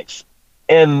dynamics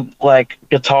in, like,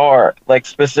 guitar, like,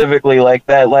 specifically like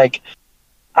that, like,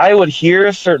 I would hear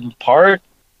a certain part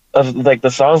of like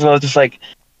the songs, and I was just like,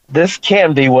 "This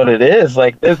can't be what it is.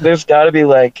 Like, there's got to be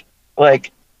like,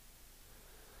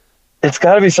 it's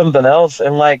got to be something else."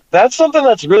 And like, that's something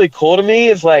that's really cool to me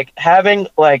is like having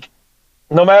like,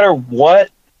 no matter what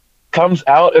comes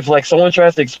out, if like someone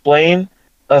tries to explain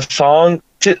a song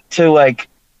to like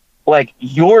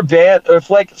your band, or if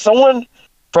like someone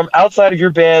from outside of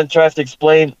your band tries to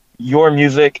explain your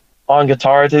music on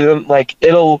guitar to them, like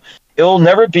it'll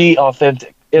never be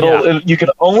authentic. You can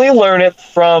only learn it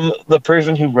from the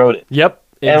person who wrote it. Yep.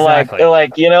 Exactly. And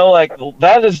like you know, like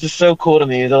that is just so cool to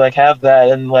me to like have that,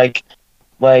 and like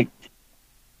to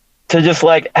just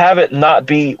like have it not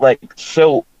be like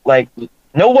so like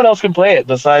no one else can play it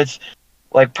besides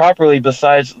like properly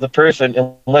besides the person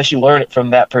unless you learn it from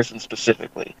that person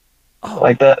specifically. Oh,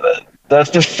 Like that's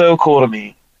just so cool to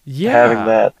me having yeah,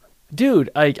 that. dude.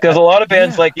 Because a lot of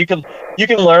bands yeah. like you can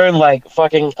learn like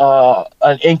fucking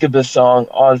an Incubus song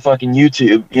on fucking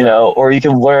YouTube, you know, or you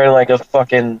can learn like a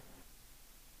fucking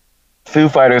Foo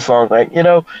Fighters song, like, you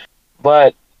know,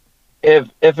 but if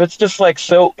it's just like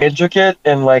so intricate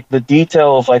and like the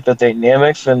detail of like the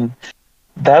dynamics, and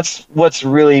that's what's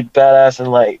really badass,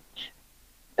 and like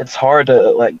it's hard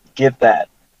to like get that.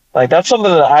 Like that's something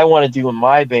that I want to do in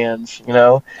my bands, you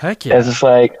know. Heck It's yeah. just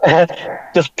like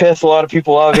just piss a lot of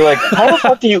people off. Be like, how the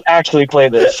fuck do you actually play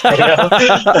this? You know?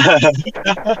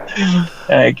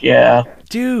 Like, yeah.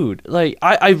 Dude, like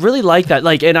I really like that.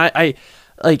 Like, and I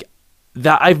like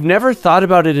that. I've never thought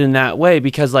about it in that way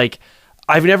because like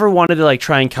I've never wanted to like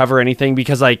try and cover anything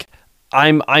because like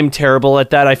I'm terrible at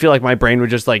that. I feel like my brain would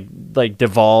just like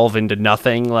devolve into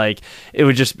nothing. Like it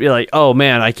would just be like, oh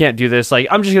man, I can't do this. Like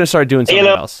I'm just gonna start doing something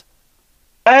else.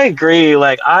 I agree.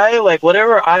 Like I like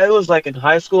whenever I was like in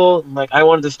high school, and, like I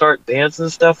wanted to start dance and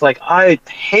stuff. Like I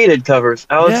hated covers.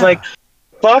 I was Yeah. like,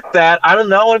 fuck that. I do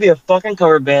not want to be a fucking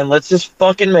cover band. Let's just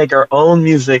fucking make our own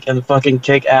music and fucking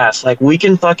kick ass. Like we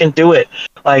can fucking do it.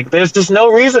 Like there's just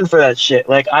no reason for that shit.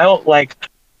 Like I don't like.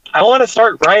 I want to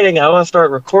start writing. I want to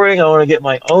start recording. I want to get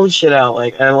my own shit out.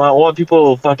 Like I want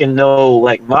people to fucking know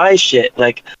like my shit.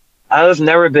 Like I was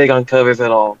never big on covers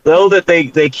at all. Though that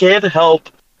they can help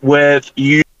with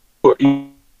your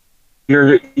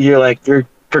like your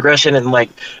progression and like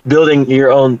building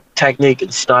your own technique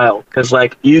and style, because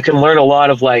like you can learn a lot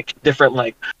of like different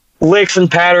like licks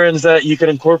and patterns that you can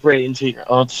incorporate into your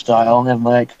own style, and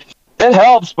like it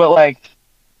helps, but like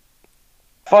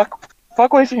fuck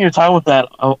wasting your time with that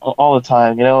all the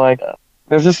time, you know. Like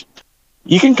there's just,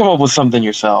 you can come up with something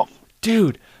yourself,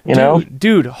 Dude, you know.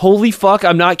 dude, holy fuck,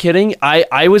 I'm not kidding.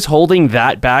 I was holding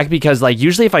that back because like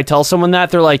usually if I tell someone that,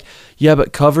 they're like, yeah,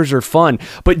 but covers are fun.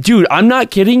 But dude, I'm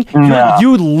not kidding. No.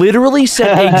 You literally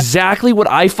said exactly what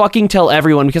I fucking tell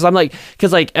everyone, because I'm like,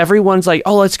 because like everyone's like,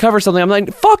 oh, let's cover something. I'm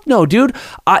like, fuck no, dude.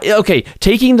 Okay,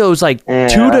 taking those like 2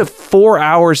 to 4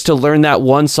 hours to learn that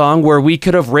one song where we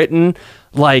could have written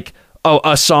like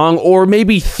a song or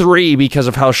maybe 3 because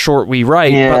of how short we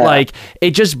write, but like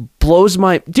it just blows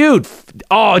my dude.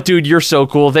 Oh, dude, you're so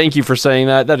cool. Thank you for saying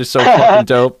that. That is so fucking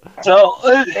dope. So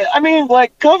I mean,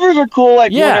 like covers are cool.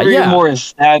 Like whenever you're more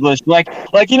established, like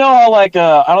you know how like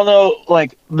I don't know,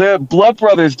 like the Blood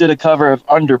Brothers did a cover of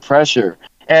Under Pressure,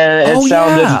 and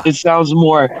it sounds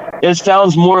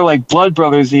more like Blood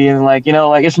Brothers-y, and like, you know,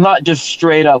 like it's not just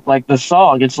straight up like the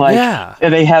song. It's like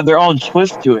they have their own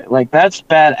twist to it. Like that's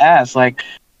badass. Like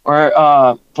or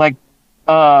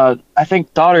I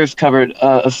think Daughters covered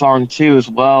a song too as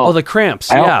well. Oh, the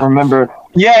Cramps. I don't remember.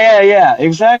 Yeah,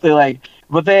 exactly. Like,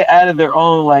 but they added their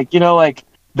own, like, you know, like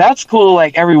that's cool.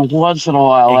 Like every once in a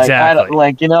while, Exactly.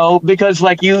 like you know, because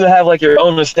like you have like your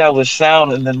own established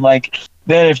sound, and then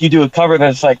if you do a cover, then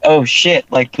it's like, oh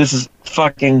shit, like this is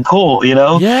fucking cool, you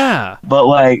know? Yeah. But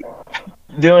like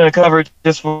doing a cover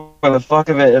just for the fuck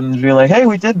of it and being like, hey,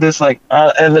 we did this, like,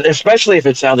 and especially if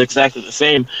it sounds exactly the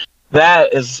same,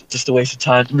 that is just a waste of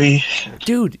time to me.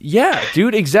 Dude, yeah,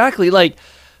 dude, exactly. Like,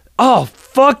 oh,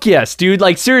 fuck yes, dude.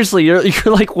 Like, seriously, you're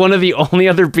like one of the only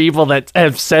other people that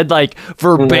have said, like,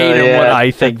 verbatim what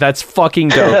I think. That's fucking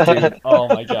dope, dude. Oh,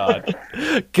 my God.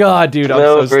 God, dude, I'm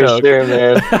so stoked. Sure,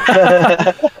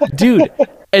 man. Dude,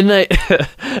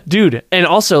 dude, and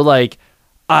also, like,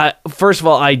 first of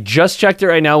all, I just checked it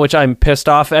right now, which I'm pissed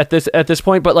off at this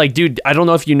point. But like, dude, I don't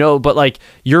know if you know, but like,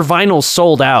 your vinyl's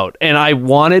sold out, and I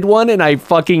wanted one, and I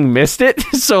fucking missed it.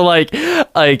 So like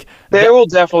there will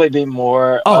definitely be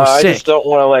more. Oh, sick. I just don't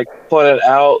want to like put it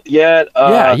out yet.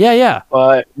 Yeah.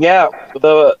 But yeah,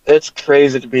 it's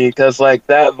crazy to me because like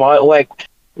that like.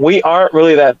 We aren't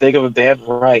really that big of a band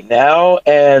right now,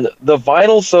 and the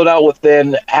vinyl sold out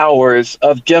within hours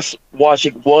of just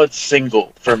watching one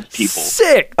single from people.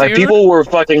 Sick, like dude. people were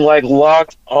fucking like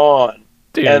locked on,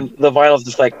 dude. And the vinyl's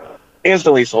just like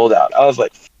instantly sold out. I was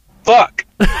like, "Fuck!"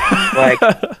 Like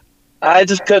I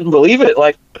just couldn't believe it.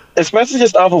 Like especially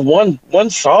just off of one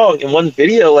song and one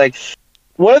video. Like,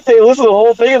 what if they listen to the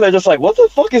whole thing and they're just like, "What the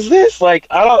fuck is this?" Like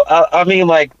I mean,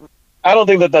 like. I don't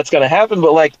think that that's going to happen,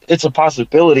 but, like, it's a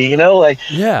possibility, you know? Like,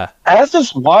 yeah. That's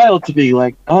just wild to me.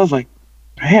 Like, I was like,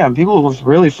 man, people was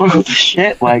really fucking with the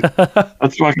shit. Like,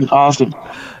 that's fucking awesome.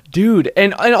 Dude,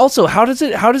 and also, how does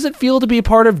it feel to be a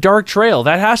part of Dark Trail?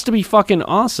 That has to be fucking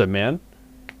awesome, man.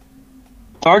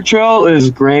 Dark Trail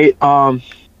is great. So,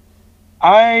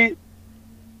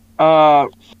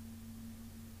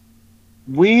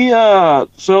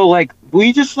 like,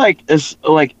 we just, like, is,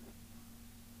 like,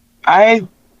 I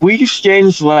we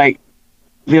exchanged like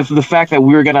the fact that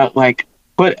we were gonna like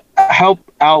help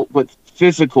out with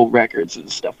physical records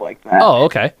and stuff like that. Oh,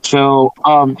 okay. So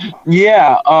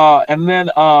yeah, and then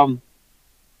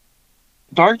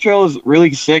Dark Trail is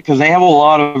really sick because they have a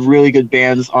lot of really good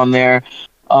bands on there.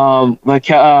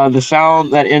 The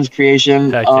Sound That Ends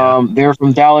Creation. Heck yeah. They're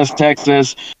from Dallas,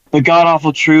 Texas. The God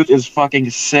Awful Truth is fucking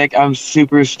sick. I'm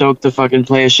super stoked to fucking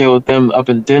play a show with them up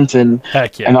in Denton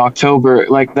Heck yeah. in October.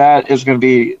 Like that is gonna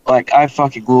be like I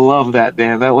fucking love that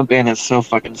band. That one band is so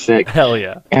fucking sick. Hell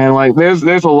yeah. And like there's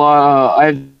a lot.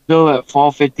 I know that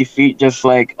Fall 50 Feet just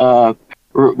like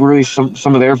released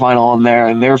some of their vinyl on there,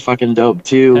 and they're fucking dope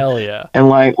too. Hell yeah. And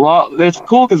like, it's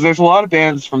cool because there's a lot of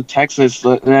bands from Texas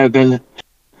that have been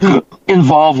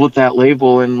involved with that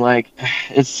label, and like,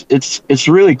 it's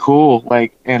really cool.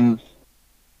 Like, and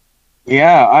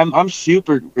yeah, I'm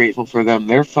super grateful for them.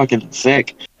 They're fucking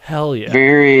sick. Hell yeah.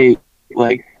 Very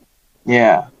like,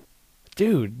 yeah.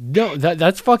 Dude, no,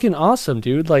 that's fucking awesome,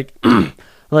 dude. Like,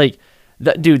 like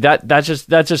that, dude. That's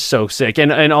just so sick.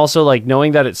 And also like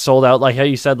knowing that it's sold out, like how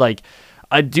you said, like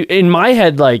I do in my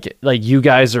head, like you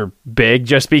guys are big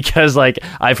just because like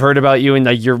I've heard about you and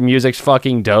like your music's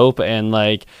fucking dope. And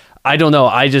like I don't know,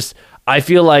 I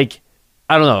feel like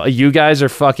I don't know, you guys are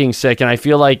fucking sick. And I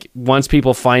feel like once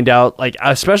people find out, like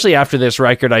especially after this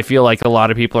record, I feel like a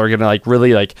lot of people are gonna like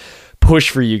really like push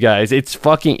for you guys. It's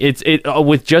fucking it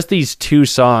with just these 2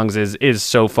 songs is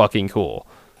so fucking cool.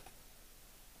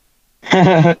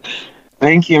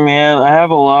 Thank you, man. I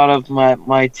have a lot of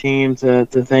my team to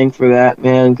thank for that,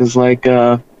 man. Because like,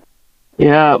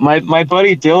 yeah, my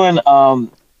buddy Dylan,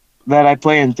 that I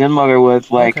play in Den Mother with,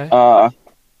 like, Okay.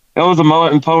 it was a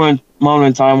moment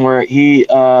in time where he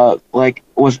like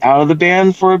was out of the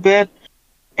band for a bit,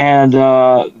 and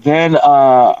then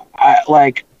I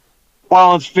like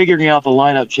while I was figuring out the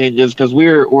lineup changes because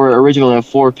were originally a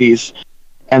 4-piece,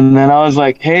 and then I was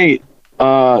like, hey,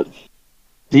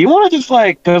 do you want to just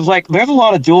like, because like there's a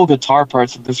lot of dual guitar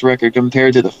parts in this record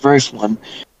compared to the first one,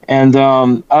 and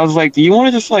I was like, do you want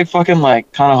to just like fucking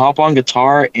like kind of hop on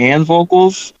guitar and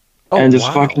vocals and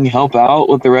just fucking help out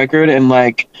with the record? And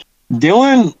like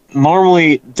Dylan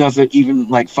normally doesn't even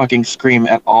like fucking scream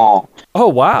at all. Oh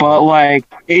wow. But like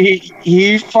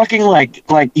he fucking like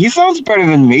he sounds better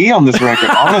than me on this record.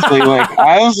 Honestly, like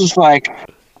I was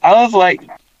like,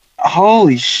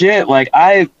 holy shit! Like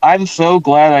I'm so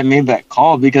glad I made that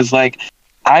call because like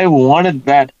I wanted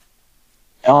that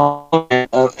element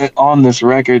on this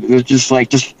record. It's just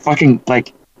fucking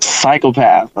like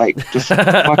psychopath, like just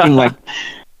fucking like.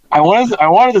 I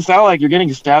wanted to sound like you're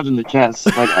getting stabbed in the chest,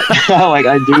 like like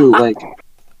I do, like.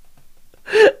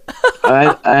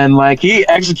 And like he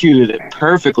executed it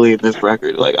perfectly in this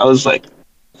record. Like I was like,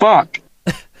 "Fuck!"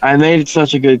 I made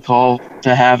such a good call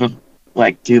to have him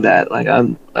like do that. Like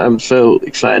I'm so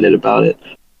excited about it,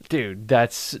 dude.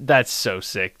 That's so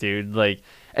sick, dude. Like,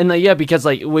 and like yeah, because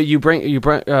like when you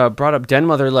brought up Den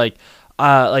Mother, like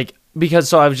because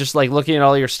so I was just like looking at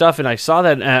all your stuff and I saw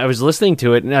that and I was listening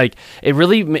to it and like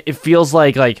it feels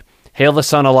like Hail the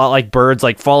Sun a lot like Birds,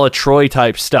 like Fall of Troy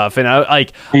type stuff. And I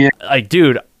like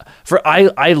dude,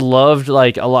 I loved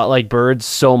like a lot like Birds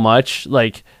so much.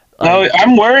 Like no,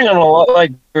 I'm wearing a lot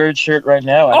like Bird shirt right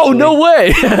now. Actually. Oh no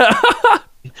way!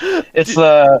 It's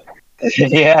yeah,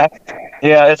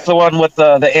 it's the one with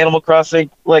the Animal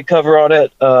Crossing like cover on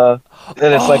it. And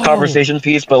it's like conversation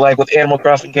piece, but like with Animal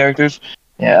Crossing characters.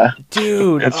 Yeah,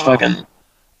 dude, it's fucking.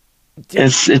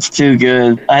 It's too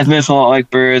good. I miss a lot like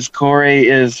Birds. Corey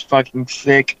is fucking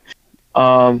sick.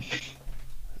 Yeah,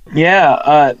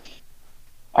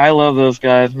 I love those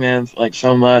guys, man, like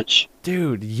so much.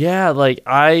 Dude, yeah, like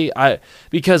I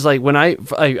because like when I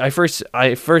first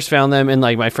found them and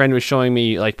like my friend was showing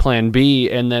me like Plan B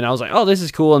and then I was like, oh, this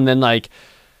is cool, and then like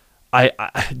I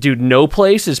dude, No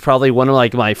Place is probably one of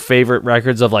like my favorite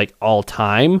records of like all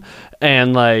time,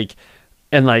 and I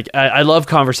love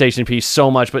Conversation Piece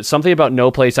so much, but something about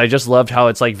No Place, I just loved how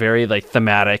it's like very like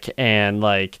thematic and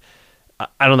like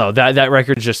I don't know, that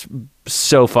record is just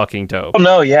so fucking dope. Oh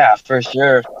no, yeah, for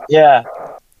sure, yeah.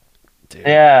 Dude.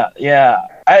 Yeah.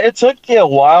 It took me a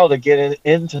while to get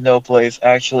into No Place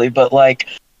actually, but like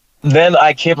then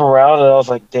I came around and I was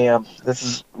like, damn, this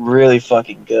is really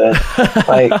fucking good.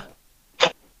 Like,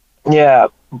 yeah,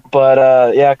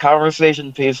 but yeah,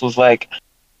 Conversation Piece was like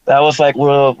that was like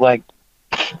one of like.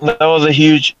 That was a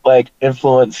huge like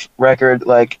influence record.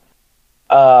 Like,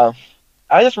 I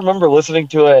just remember listening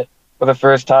to it for the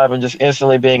first time and just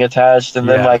instantly being attached. And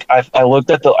then like I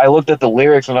looked at the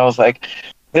lyrics and I was like,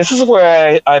 this is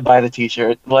where I buy the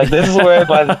T-shirt. Like this is where I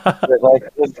buy the T-shirt. Like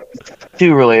it's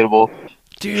too relatable.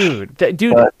 dude,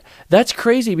 But- that's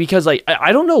crazy because like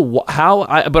I don't know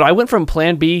but I went from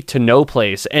Plan B to No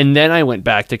Place, and then I went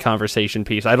back to Conversation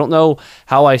Piece. I don't know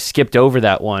how I skipped over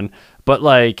that one, but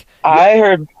like I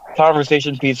heard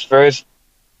Conversation Piece first,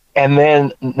 and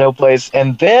then No Place,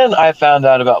 and then I found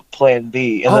out about Plan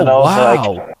B, and then I was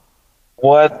like,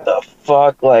 what the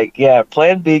fuck? Like, yeah,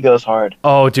 Plan B goes hard.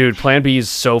 Oh, dude, Plan B is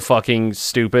so fucking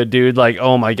stupid, dude. Like,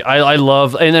 oh my, I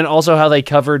love, and then also how they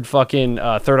covered fucking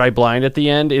Third Eye Blind at the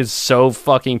end is so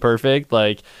fucking perfect.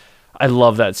 Like, I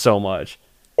love that so much.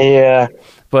 Yeah.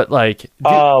 But like,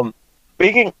 dude,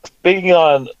 Speaking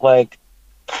on like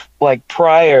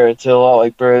prior to Law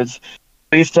Like Birds,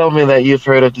 please tell me that you've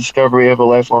heard of Discovery of a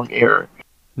Lifelong Error.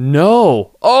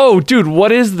 no. Oh, dude,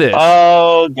 what is this?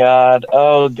 Oh god,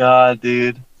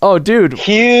 dude. Oh, dude.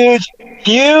 Huge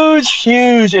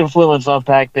influence on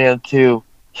Pac-Man too.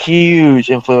 Huge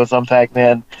influence on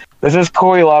Pac-Man. This is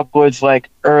Corey Lockwood's like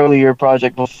earlier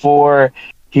project before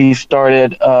he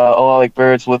started A Lot Like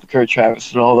Birds with Kurt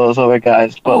Travis and all those other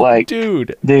guys. But like,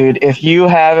 dude, if you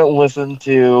haven't listened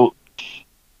to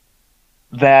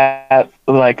that,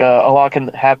 like a lot can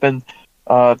happen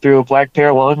through a black pair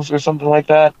of lungs or something like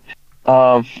that.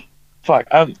 Fuck,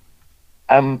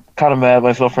 I'm kind of mad at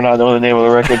myself for not knowing the name of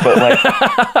the record, but like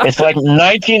it's like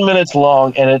 19 minutes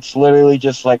long and it's literally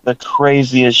just like the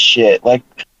craziest shit. Like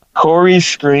Corey's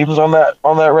screams on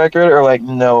that record are like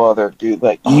no other, dude.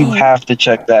 Like you have to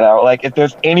check that out. Like if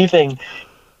there's anything,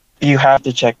 you have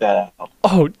to check that out.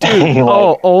 Oh, dude.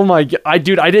 Oh my god. I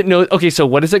didn't know. Okay, so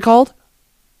what is it called?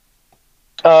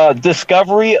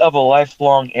 Discovery of a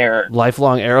Lifelong Error.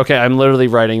 Lifelong Error. Okay, I'm literally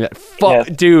writing that. Fuck,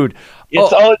 Yes. dude.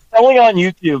 It's only on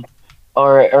YouTube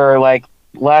or like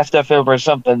Last FM or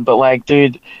something, but like,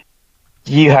 dude,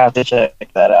 you have to check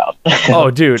that out. Oh,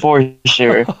 dude. For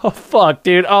sure. Oh, fuck,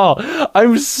 dude. Oh,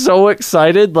 I'm so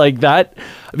excited like that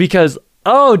because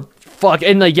fuck,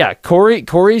 and like yeah,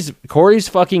 Corey's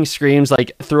fucking screams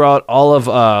like throughout all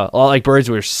like Birds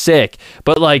were sick,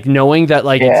 but like knowing that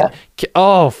like Yeah.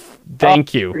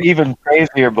 thank you. Even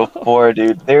crazier before,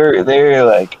 dude. They're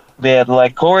like, man,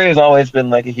 like Corey has always been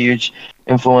like a huge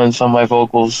influence on my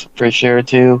vocals for sure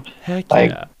too. Heck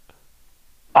Like, yeah.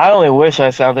 I only wish I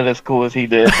sounded as cool as he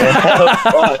did.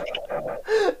 Fuck.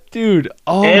 Dude,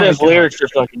 oh And my his God. lyrics are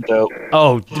fucking dope.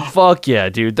 Oh, fuck yeah,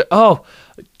 dude.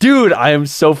 Dude, I am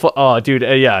so dude,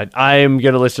 yeah, I am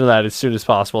going to listen to that as soon as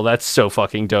possible. That's so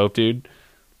fucking dope, dude.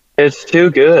 It's too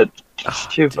good. It's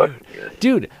too fucking good.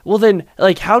 Dude, well then,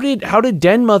 like, how did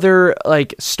Den Mother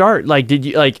like start? Like, did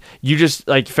you like you just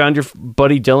like found your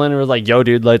buddy Dylan and were like, yo,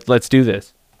 dude, let's do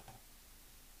this?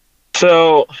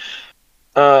 So,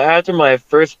 after my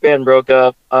first band broke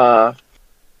up, I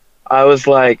was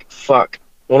like, fuck,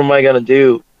 what am I gonna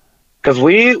do? Because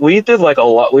we did like a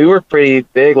lot. We were pretty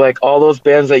big. Like all those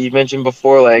bands that you mentioned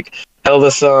before, like Hell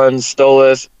the Sun,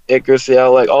 Stolas, Icarus, yeah,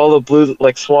 like all the blue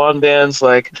like Swan bands,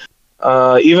 like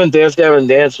even Dance Gavin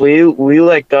Dance. We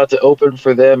like got to open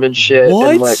for them and shit,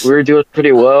 What? and like we were doing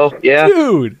pretty well. Yeah,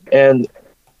 Dude. and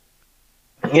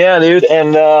yeah, dude,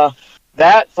 and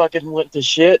that fucking went to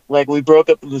shit. Like we broke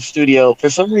up in the studio for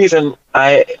some reason.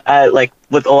 I like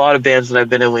with a lot of bands that I've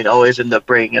been in, we'd always end up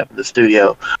breaking up in the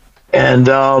studio. And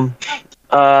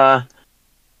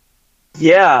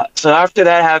yeah, so after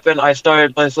that happened, I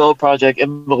started my solo project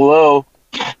In Below,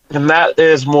 and that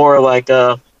is more like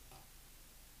it's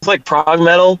like prog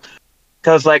metal,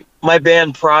 because like my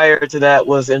band prior to that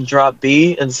was in Drop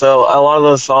B, and so a lot of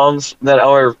those songs that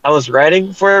I was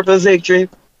writing for Mosaic Dream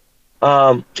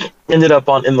ended up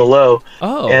on In Below.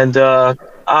 Oh. And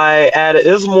I added,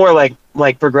 it was more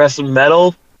like progressive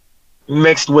metal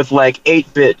mixed with like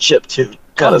 8-bit chiptune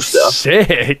kind of stuff.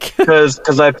 Sick.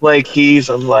 Because I play keys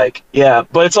and like, yeah,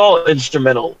 but it's all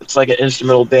instrumental. It's like an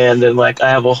instrumental band, and like I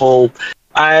have a whole.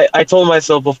 I told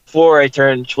myself before I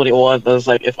turned 21, I was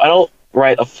like, if I don't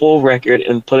write a full record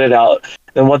and put it out,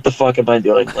 then what the fuck am I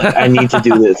doing? Like, I need to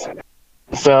do this.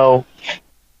 So,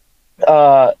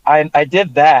 I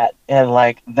did that, and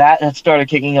like that had started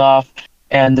kicking off,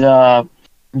 and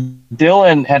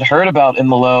Dylan had heard about In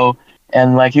the Low,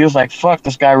 and like he was like, fuck,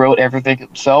 this guy wrote everything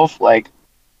himself. Like,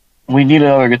 we need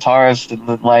another guitarist, and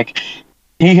then like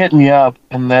he hit me up,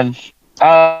 and then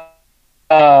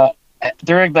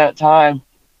during that time,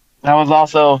 I was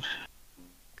also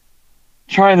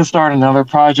trying to start another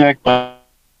project, but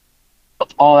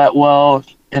all that well,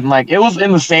 and like it was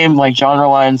in the same like genre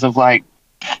lines of like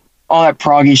all that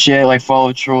proggy shit, like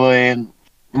Follow Troy and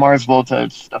Mars Volta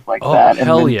and stuff like that. And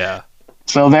Hell then, yeah.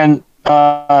 So then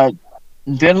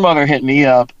Den Mother hit me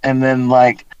up, and then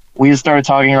like we just started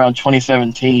talking around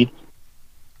 2017.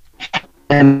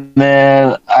 And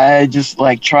then I just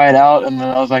like tried out, and then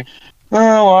I was like,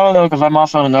 well, I don't know, because I'm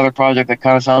also on another project that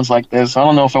kind of sounds like this. I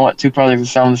don't know if I want two projects to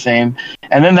sound the same.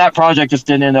 And then that project just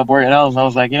didn't end up working out. I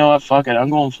was like, you know what, fuck it. I'm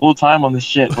going full time on this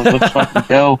shit. Let's fucking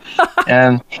go.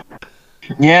 And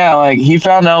yeah, like he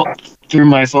found out through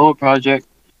my solo project,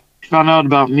 he found out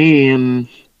about me, and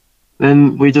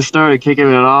then we just started kicking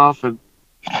it off, and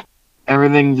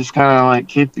everything just kind of like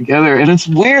came together. And it's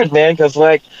weird, man, because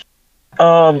like,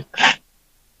 the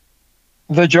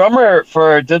drummer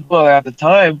for Dead Blow at the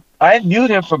time, I knew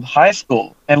him from high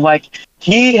school, and like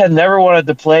he had never wanted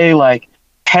to play like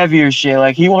heavier shit.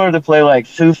 Like he wanted to play like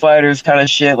Foo Fighters kind of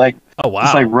shit, like Oh wow.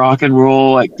 just like rock and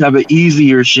roll, like type of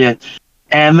easier shit.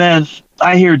 And then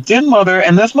I hear Din Mother,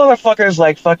 and this motherfucker's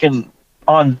like fucking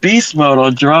on beast mode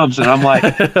on drums, and I'm like,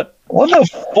 what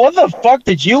the fuck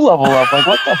did you level up? Like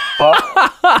what the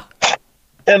fuck?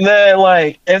 And then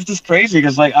like it's just crazy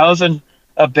because like I was in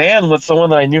a band with someone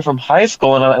that I knew from high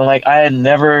school, and like I had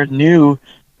never knew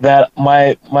that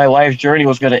my life journey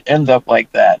was going to end up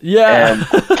like that. Yeah.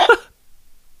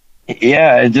 And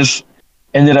yeah, it just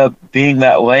ended up being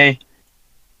that way.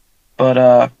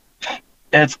 But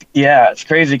it's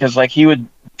crazy because like he would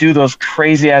do those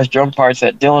crazy ass drum parts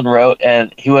that Dylan wrote,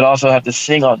 and he would also have to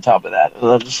sing on top of that. And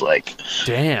I'm just like,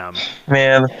 Damn.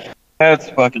 man, that's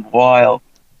fucking wild.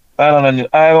 I don't know.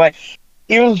 I like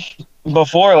even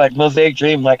before like Mosaic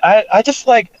Dream, like I just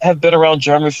like have been around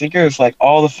drummer seekers like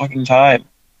all the fucking time.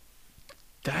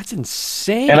 That's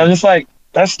insane. And I'm just like,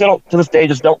 I still to this day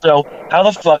just don't know how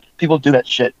the fuck people do that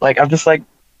shit. Like I'm just like,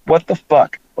 what the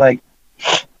fuck? Like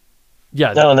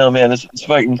yeah, I don't know, man. It's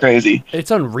fucking crazy. it's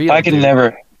unreal. I can dude.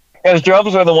 never, because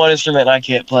drums are the one instrument I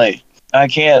can't play. I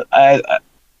can't. I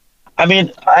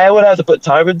mean, I would have to put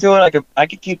time into it. I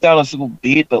could keep down a simple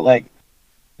beat, but like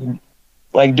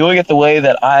doing it the way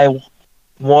that I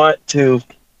want to,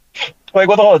 like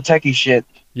with all the techie shit.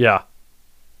 Yeah.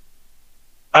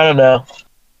 I don't know.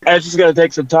 It's just gonna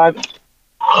take some time.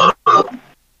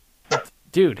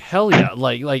 Dude, hell yeah.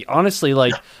 Like honestly,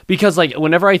 like, because like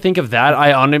whenever I think of that,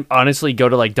 I honestly go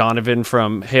to like Donovan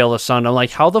from Hail the Sun. I'm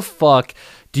like, how the fuck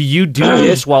do you do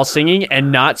this while singing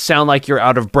and not sound like you're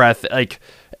out of breath like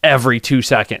every 2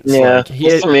 seconds? Yeah, Like,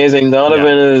 he's amazing.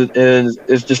 Donovan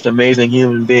is just an amazing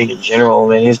human being in general,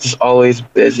 man. He's just always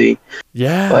busy.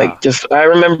 yeah. Like, just I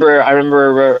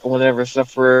remember whenever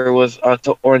Sufferer was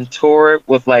on tour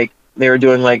with like they were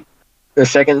doing like their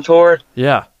second tour.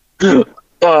 Yeah.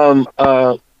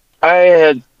 I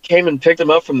had came and picked him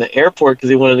up from the airport because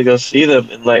he wanted to go see them,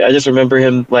 and like I just remember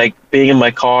him like being in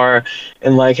my car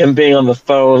and like him being on the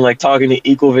phone, like talking to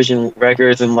Equal Vision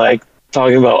Records and like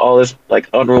talking about all this like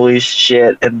unreleased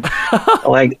shit and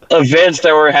like events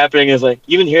that were happening. Is like,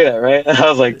 you can hear that, right? And I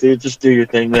was like, dude, just do your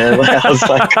thing, man. Like, I was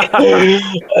like,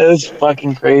 it's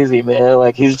fucking crazy, man.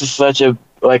 Like he's just such a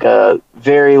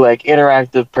very like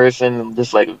interactive person, and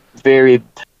just like very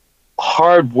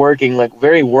hard-working, like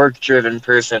very work-driven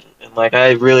person, and like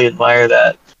I really admire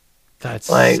that. That's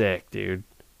like, sick, dude.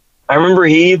 I remember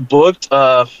he booked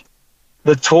the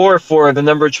tour for the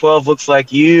number 12 Looks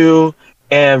Like You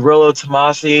and Rolo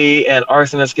Tomasi and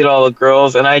Arsonist Get All the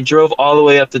Girls, and I drove all the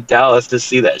way up to Dallas to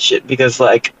see that shit because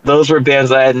like those were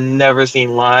bands I had never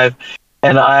seen live,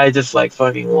 and I just like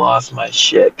fucking lost my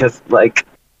shit because like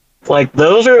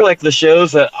those are like the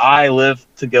shows that I live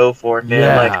to go for, man.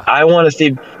 Yeah. Like I want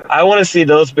to see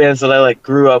those bands that I like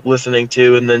grew up listening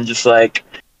to, and then just like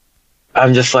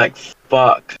I'm just like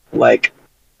fuck, like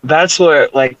that's where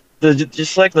like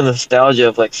just like the nostalgia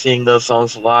of like seeing those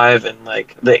songs live and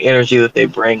like the energy that they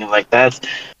bring, and like that's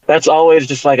always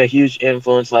just like a huge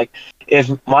influence. Like if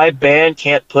my band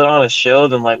can't put on a show,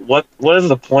 then like what is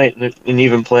the point in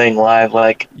even playing live?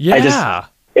 Like Yeah.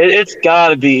 it's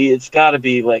gotta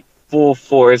be like full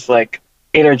force, like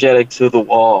energetic to the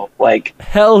wall. Like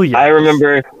Hell yeah. I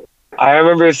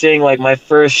remember seeing like my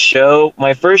first show.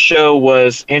 My first show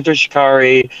was Enter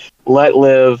Shikari, Let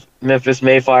Live, Memphis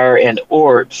Mayfire, and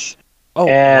Orbs. Oh,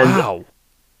 and wow.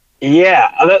 Yeah,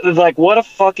 that was like what a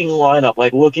fucking lineup.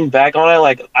 Like looking back on it,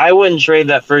 like I wouldn't trade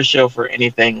that first show for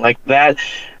anything. Like that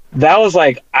was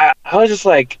like I was just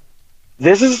like,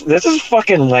 this is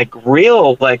fucking like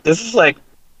real. Like this is like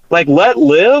Let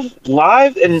Live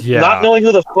live and Yeah. not knowing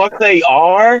who the fuck they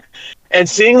are and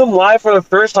seeing them live for the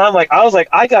first time. Like I was like,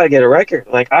 I gotta get a record.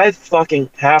 Like I fucking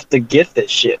have to get this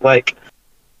shit. Like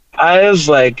I was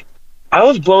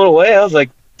blown away. I was like,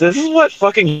 this is what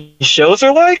fucking shows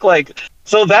are like. Like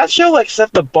so that show like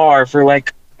set the bar for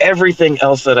like everything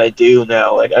else that I do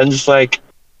now. Like I'm just like,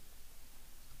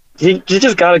 you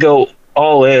just gotta go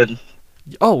all in.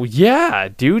 Oh yeah,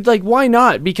 dude. Like why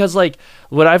not? Because like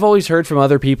what I've always heard from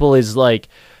other people is like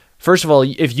first of all,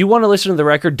 if you want to listen to the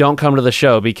record, don't come to the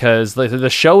show because the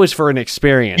show is for an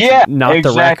experience, Yeah, not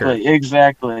the record.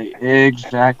 Exactly.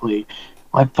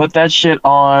 Like, put that shit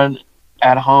on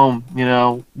at home, you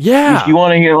know. Yeah. If you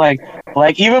want to hear like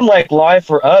even like live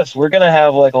for us, we're gonna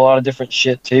have like a lot of different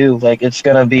shit too. Like, it's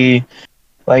gonna be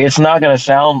like, it's not gonna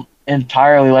sound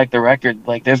entirely like the record.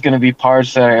 Like, there's gonna be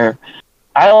parts that are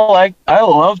I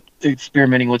love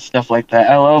experimenting with stuff like that.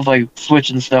 I love like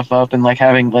switching stuff up and like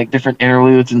having like different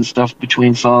interludes and stuff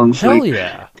between songs. Hell Like,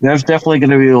 yeah. there's definitely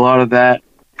going to be a lot of that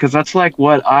because that's like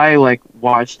what I like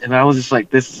watched, and I was just like,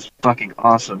 this is fucking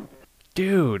awesome.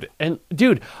 Dude,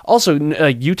 also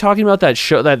like you talking about that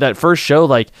show, that first show,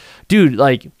 like, dude,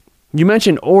 like you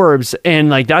mentioned Orbs, and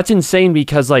like that's insane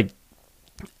because like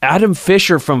Adam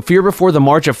Fisher from Fear Before the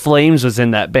March of Flames was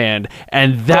in that band,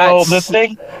 and that's the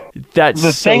thing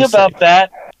so about sick.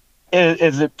 that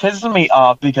is it pisses me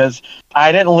off because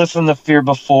I didn't listen to Fear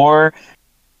before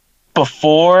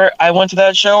I went to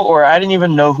that show, or I didn't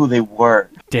even know who they were.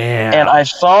 Damn. And I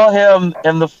saw him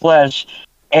in the flesh,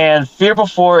 and Fear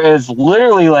Before is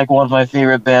literally like one of my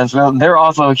favorite bands. They're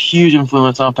also a huge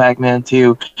influence on Pac-Man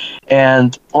too.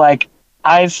 And like,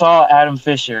 I saw Adam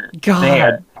Fisher God.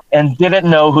 there and didn't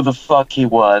know who the fuck he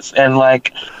was. And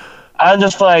like, I'm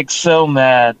just like so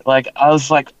mad. Like, I was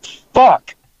like,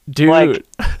 fuck. Dude. Like,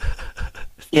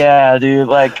 yeah, dude.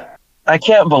 Like, I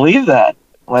can't believe that.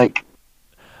 Like,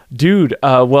 dude,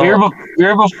 well,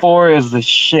 Fear Before is the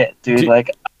shit, dude. Like,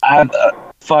 I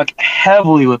fuck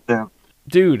heavily with them.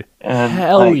 Dude, And,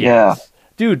 hell like, yes. yeah.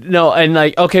 Dude, no, and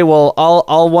like, okay, well,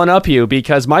 I'll one up you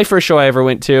because my first show I ever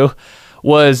went to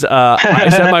was I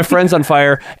set my friends on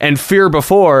fire and Fear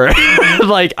Before.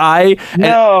 Like I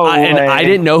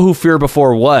didn't know who Fear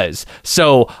Before was.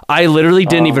 So I literally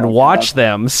didn't even watch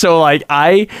them. So like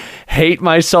I hate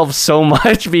myself so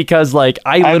much because like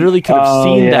I literally could have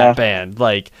seen that band.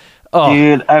 Like, oh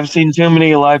dude, I've seen too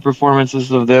many live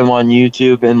performances of them on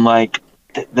YouTube, and like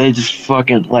they just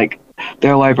fucking like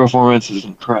their live performance is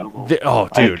incredible.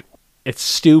 Dude, it's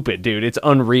stupid, dude. It's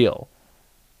unreal.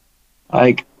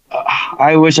 Like,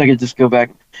 I wish I could just go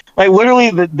back. Like, literally,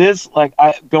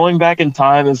 going back in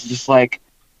time is just like,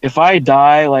 if I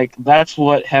die, like, that's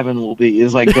what heaven will be.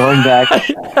 Is like going back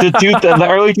to the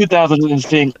early 2000s and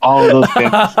seeing all of those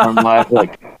bands perform live.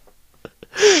 Like,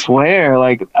 swear,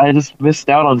 like, I just missed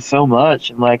out on so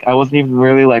much, and like, I wasn't even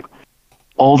really like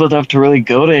old enough to really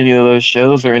go to any of those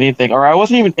shows or anything, or I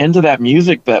wasn't even into that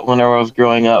music whenever I was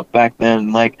growing up back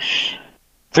then. Like,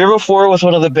 Fear Before was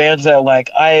one of the bands that like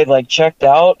I had like checked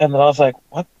out, and then I was like,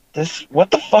 what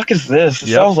the fuck is this? It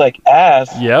sounds like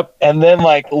ass. Yep. And then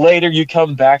like later you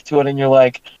come back to it and you're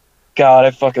like, God,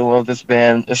 I fucking love this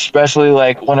band. Especially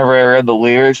like whenever I read the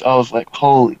lyrics, I was like,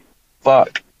 holy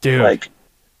fuck. Dude. Like,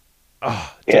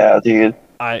 dude. Dude.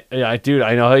 Dude,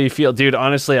 I know how you feel, dude.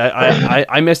 Honestly,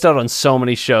 I missed out on so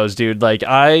many shows, dude. Like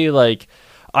I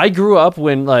grew up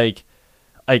when like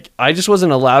I just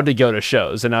wasn't allowed to go to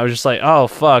shows, and I was just like, oh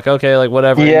fuck, okay, like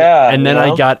whatever. Yeah. And then you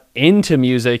know? I got into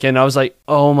music, and I was like,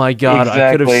 oh my god,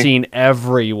 I could have Exactly. seen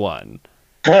everyone.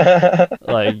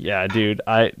 Like, yeah, dude.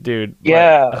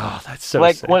 Yeah. Like, oh, that's so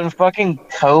like sick. when fucking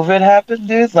COVID happened,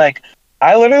 dude, like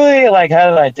I literally like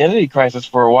had an identity crisis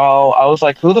for a while. I was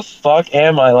like, who the fuck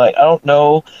am I? Like, I don't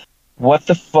know what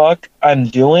the fuck I'm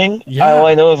doing. Yeah. All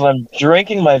I know is I'm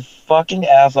drinking my fucking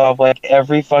ass off like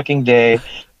every fucking day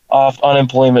off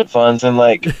unemployment funds, and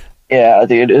like, yeah,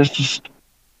 dude, it's just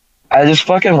I just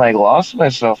fucking like lost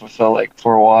myself, I felt like,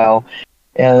 for a while.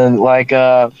 And like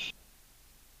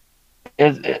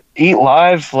Eat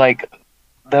Live, like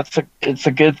it's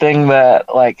a good thing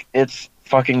that like it's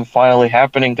fucking finally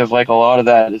happening, because like a lot of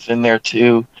that is in there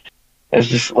too. It's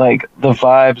just like the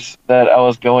vibes that I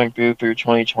was going through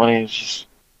 2020 is just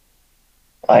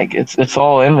like it's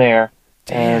all in there.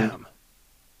 And Damn.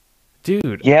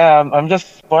 Dude. yeah, I'm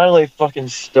just finally fucking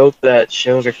stoked that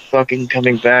shows are fucking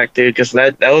coming back, dude, because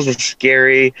that was a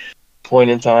scary point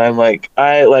in time. Like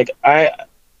I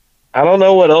don't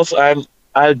know what else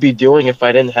I'd be doing if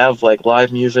I didn't have like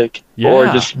live music or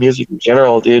Yeah. just music in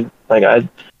general, dude. Like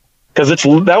because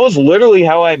that was literally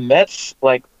how I met.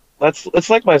 Like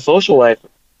it's like my social life.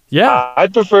 Yeah.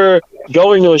 I'd prefer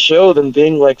going to a show than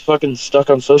being like fucking stuck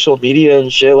on social media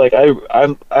and shit. Like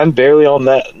I'm barely on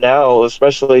that now,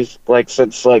 especially like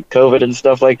since like COVID and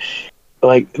stuff. Like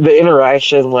the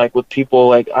interaction like with people.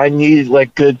 Like I need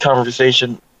like good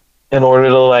conversation in order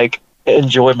to like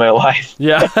enjoy my life.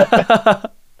 Yeah.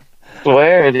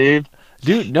 Swear, dude.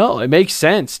 Dude, no, it makes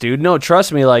sense, dude. No,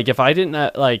 trust me. Like, if I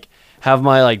didn't like have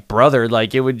my like brother,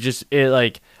 like it would just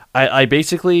like I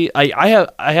basically I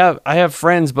have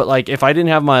friends, but like if I didn't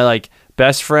have my like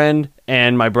best friend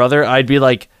and my brother, I'd be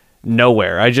like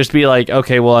nowhere. I'd just be like,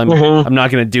 okay, well, Mhm. I'm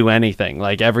not gonna do anything.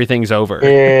 Like everything's over.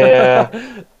 Yeah.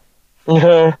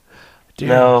 Dude,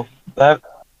 No, that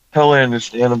totally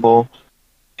understandable.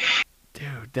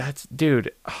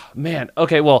 dude, oh, man.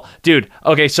 Okay, well, dude.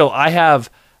 Okay, so I have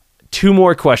 2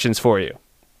 more questions for you.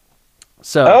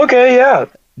 So, Okay, yeah.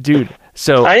 dude.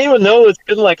 So I didn't even know it's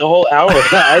been like a whole hour.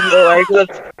 I like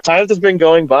the time has been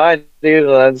going by, dude.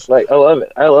 And I just like I love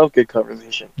it. I love good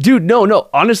conversation. dude, no,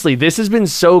 honestly, this has been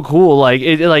so cool. Like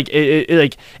it like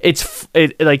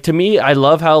to me, I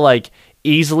love how like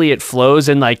easily it flows,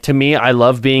 and like to me, I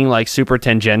love being like super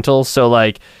tangential. So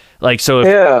so if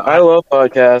Yeah, I love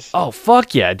podcasts. oh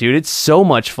fuck yeah, dude, it's so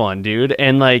much fun, dude,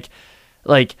 and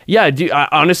yeah, dude.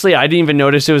 Honestly, I didn't even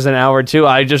notice it was an hour too.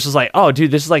 I just was like, oh, dude,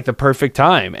 this is like the perfect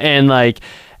time, and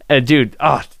dude, dude,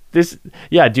 this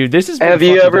is. Have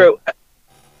you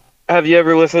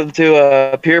ever listened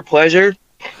to Peer Pleasure?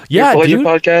 Yeah, Peer Pleasure dude.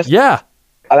 podcast? Yeah.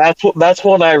 That's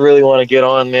one I really want to get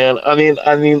on, man. I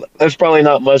mean, there's probably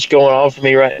not much going on for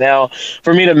me right now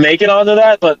for me to make it onto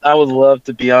that, but I would love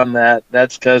to be on that.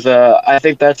 That's because I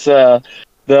think that's the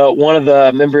one of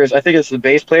the members. I think it's the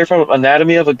bass player from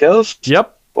Anatomy of a Ghost.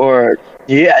 Yep. Or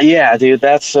yeah, dude,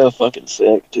 that's so fucking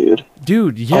sick, dude.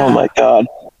 Dude, yeah. Oh my god.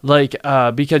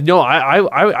 Because no,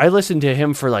 I listened to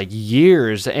him for like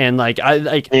years, and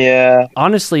Yeah.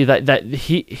 honestly that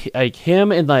he like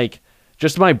him and like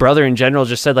just my brother in general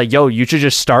just said like, yo, you should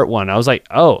just start one. I was like,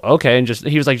 oh, okay, and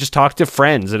he was like, just talk to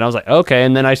friends, and I was like, okay,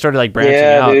 and then I started like branching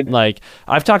out. Dude. Like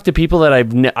I've talked to people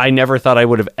that I never thought I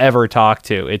would have ever talked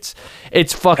to. It's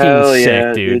fucking Hell sick,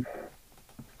 yeah, dude.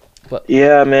 But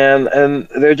Yeah, man, and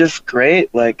they're just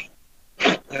great. Like,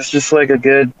 it's just like a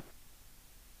good.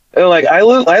 Like I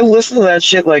listen to that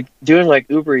shit like doing like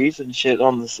Uber Eats and shit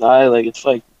on the side. Like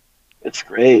it's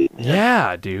great.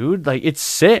 yeah, dude, like it's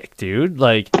sick, dude.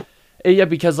 Like yeah,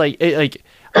 because like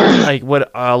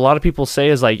what a lot of people say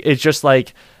is like it's just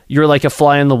like you're like a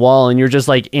fly on the wall, and you're just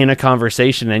like in a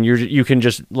conversation, and you can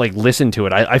just like listen to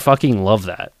it. I fucking love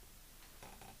that.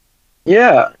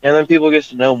 Yeah, and then people get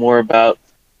to know more about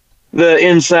the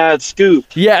inside scoop,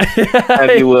 Yeah,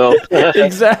 if you will.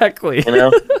 exactly, You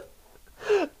know?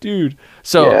 dude.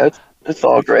 So Yeah, it's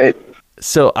all great.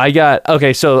 so I got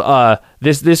okay. So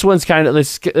this one's kind of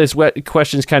this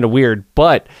question's kind of weird,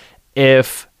 but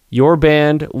if your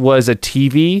band was a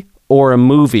TV or a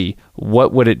movie,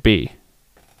 what would it be?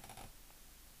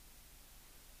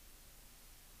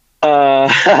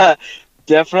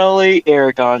 Definitely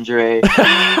Eric Andre.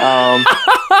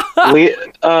 We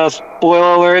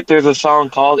spoiler alert, there's a song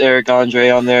called Eric Andre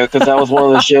on there because that was one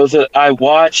of the shows that I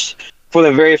watched for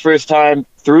the very first time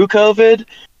through COVID,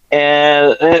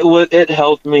 and it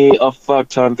helped me a fuck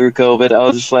ton through COVID. I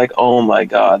was just like, oh my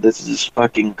god, this is just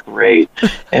fucking great,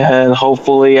 and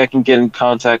hopefully I can get in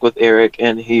contact with Eric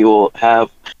and he will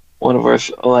have one of our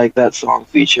like that song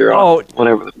feature on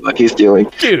whatever the fuck he's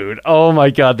doing. Dude, oh my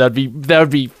god, that would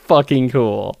be fucking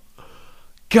cool.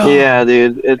 God. Yeah,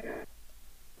 dude, it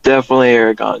definitely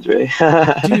Eric Andre.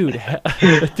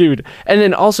 dude, and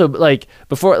then also like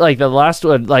before like the last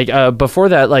one before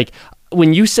that like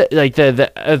when you said like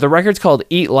the record's called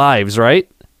Eat Lives, right?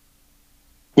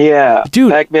 Yeah,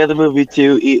 dude, Pac-Man the movie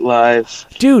 2, Eat Lives.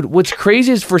 Dude, what's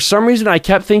crazy is for some reason I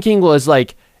kept thinking was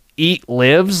like Eat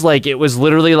Lives, like it was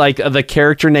literally like the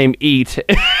character name Eat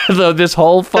this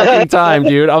whole fucking time,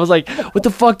 dude. I was like, what the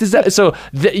fuck does that? So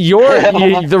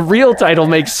the real title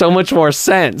makes so much more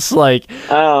sense, like.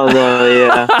 Oh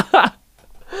no,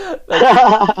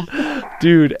 yeah.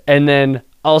 Dude, and then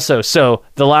also, so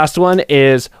the last one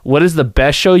is, what is the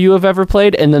best show you have ever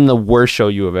played, and then the worst show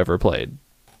you have ever played?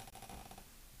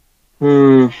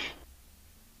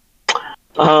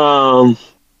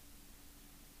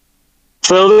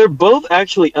 So they're both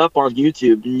actually up on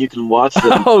YouTube, and you can watch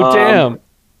them. Oh, damn.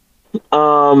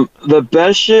 The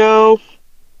best show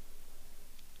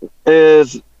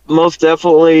is most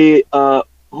definitely,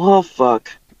 well,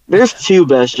 fuck. There's 2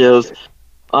 best shows.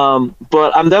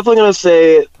 But I'm definitely going to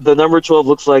say the number 12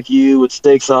 Looks Like You with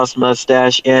Steak Sauce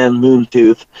Mustache and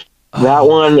Moontooth. That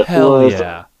one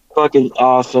was fucking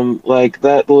awesome. Like,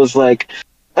 that was like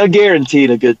a guaranteed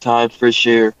a good time for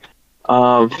sure.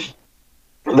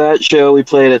 That show we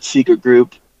played at Secret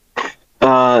Group,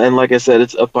 and like I said,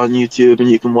 it's up on YouTube, and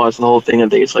you can watch the whole thing. I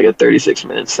think it's like a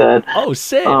 36-minute set. Oh,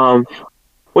 sick!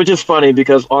 Which is funny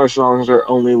because our songs are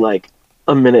only like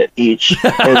a minute each,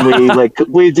 and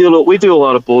we do a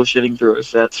lot of bullshitting through our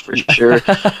sets for sure.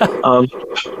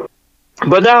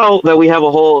 But now that we have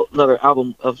a whole another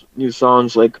album of new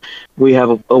songs, like we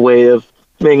have a way of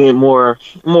making it more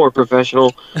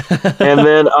professional. And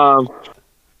then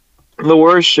the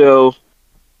worst show.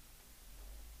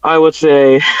 I would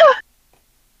say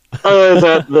is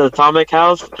at the Atomic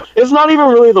House. It's not even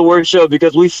really the worst show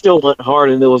because we still went hard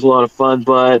and it was a lot of fun,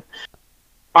 but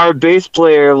our bass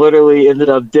player literally ended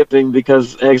up dipping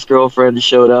because ex-girlfriend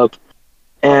showed up.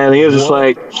 And he was just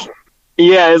What? like,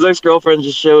 yeah, his ex-girlfriend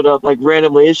just showed up like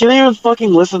randomly. And she didn't even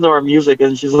fucking listen to our music.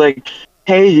 And she's like,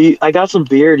 hey, I got some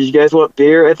beer. Did you guys want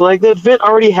beer? It's like the event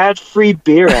already had free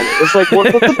beer at it. It's like,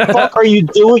 what the fuck are you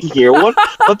doing here? What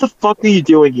the fuck are you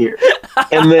doing here?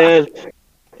 And then,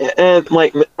 and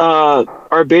like,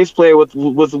 our bass player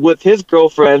was with his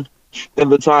girlfriend at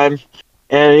the time.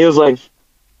 And he was like,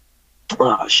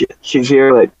 oh shit, she's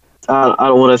here. Like, I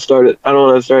don't want to start it. I don't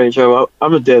want to start any trouble.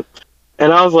 I'm a dip.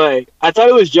 And I was like, I thought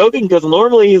he was joking because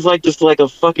normally he's like just like a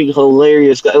fucking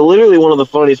hilarious guy, literally one of the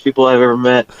funniest people I've ever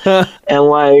met. And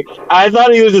like, I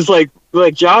thought he was just like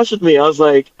Josh with me. I was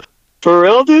like, for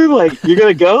real, dude? Like, you're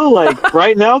gonna go like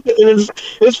right now? And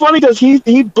it's funny because he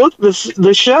booked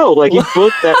the show. Like, he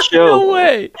booked that show. No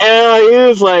way. And he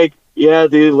was like, yeah,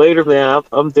 dude, later, man.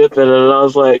 I'm dipping. And I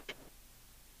was like,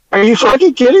 are you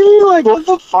fucking kidding me? Like, what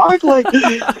the fuck? Like,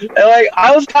 and, like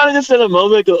I was kind of just in a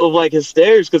moment of like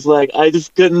hysterics because like I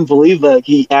just couldn't believe that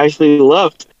he actually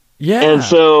left. Yeah. And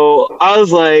so I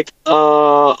was like,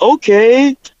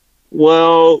 okay,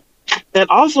 well, and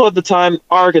also at the time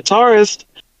our guitarist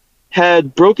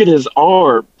had broken his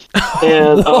arm,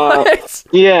 and What?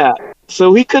 yeah,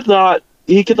 so he could not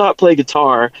play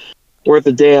guitar worth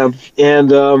a damn,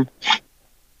 and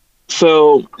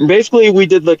so basically we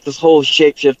did like this whole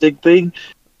shape-shifting thing,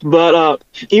 but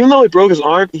even though he broke his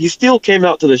arm, he still came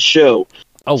out to the show.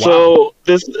 Oh wow. So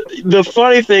the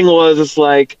funny thing was, it's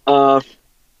like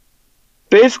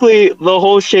basically the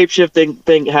whole shape-shifting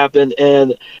thing happened,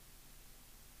 and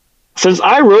since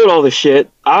I wrote all the shit,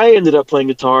 I ended up playing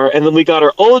guitar, and then we got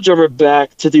our old drummer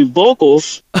back to do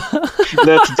vocals.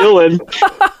 That's Dylan,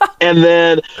 and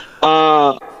then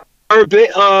our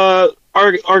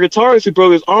guitarist who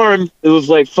broke his arm, it was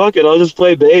like, fuck it, I'll just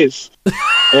play bass.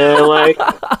 And like,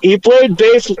 he played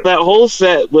bass that whole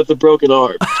set with a broken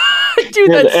arm.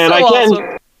 Dude, that's And so I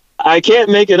awesome. can't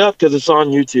make it up because it's on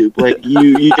YouTube. Like,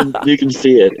 you can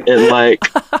see it. And like,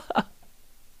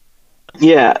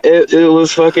 yeah, it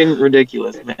was fucking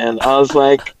ridiculous, man. I was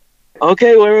like,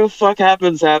 okay, whatever the fuck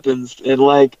happens. And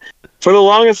like, for the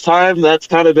longest time, that's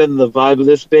kind of been the vibe of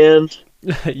this band.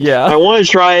 Yeah. I want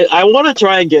to try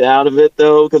and get out of it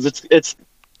though, because it's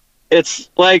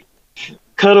like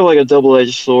kind of like a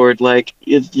double-edged sword. Like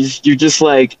you're just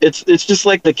like it's just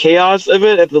like the chaos of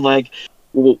it, and then like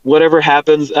whatever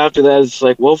happens after that is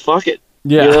like, well, fuck it.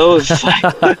 Yeah. You know, it's like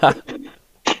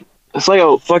it's like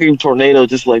a fucking tornado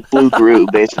just like blew through,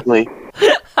 basically.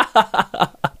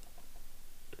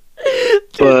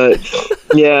 But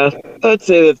yeah, I'd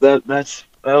say that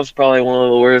was probably one of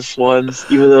the worst ones,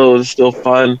 even though it was still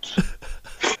fun.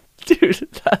 Dude,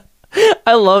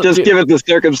 I love Just dude. given the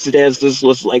circumstances,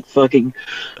 was like fucking.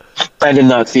 I did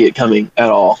not see it coming at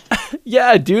all.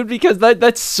 Yeah, dude, because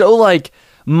that's so like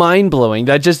mind blowing.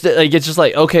 That just like it's just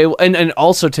like okay, and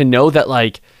also to know that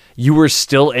like you were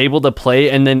still able to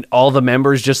play, and then all the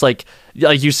members just like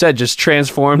you said, just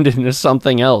transformed into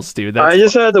something else, dude. I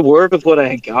just had to work with what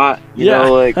I got. You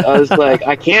know, like I was like,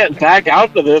 I can't back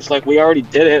out of this. Like we already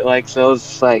did it. Like so,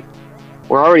 it's like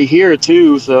we're already here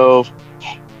too. So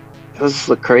it was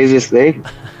the craziest thing.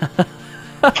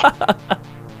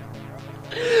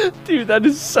 Dude, that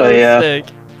is so yeah. sick.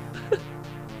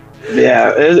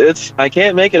 Yeah, it's I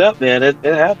can't make it up, man. It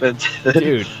happened.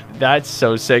 Dude, that's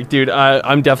so sick, dude.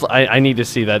 I'm definitely I need to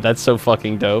see that. That's so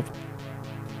fucking dope.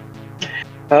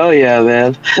 Oh yeah,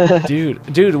 man.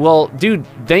 dude, well, dude,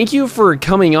 thank you for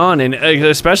coming on, and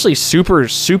especially super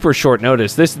short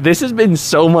notice. This has been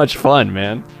so much fun,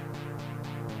 man.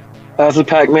 That's a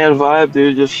Pac-Man vibe,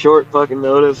 dude. Just short fucking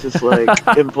notice. It's like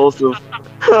impulsive.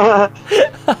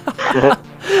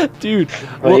 Dude,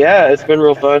 But well, yeah, it's been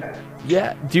real fun.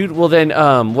 yeah, dude. Well, then,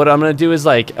 what I'm gonna do is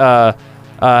like,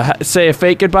 say a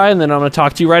fake goodbye, and then I'm gonna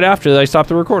talk to you right after I stop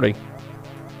the recording.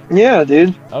 Yeah,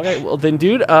 dude. Okay, well then,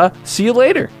 dude, see you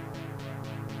later.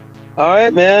 All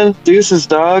right, man. Deuces,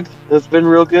 dog. It's been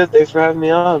real good. Thanks for having me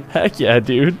on. Heck yeah,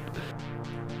 dude.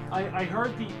 I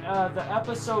heard the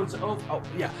episode's over. Oh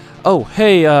yeah. Oh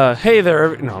hey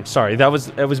there. No, I'm sorry. That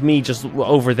was me just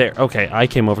over there. Okay, I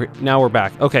came over. Now we're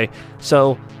back. Okay,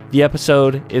 so the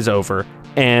episode is over,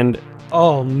 and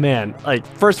oh man, like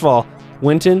first of all,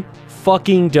 Winton,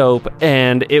 fucking dope,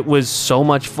 and it was so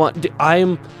much fun.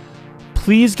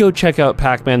 Please go check out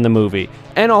Pac-Man the movie,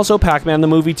 and also Pac-Man the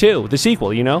movie 2, the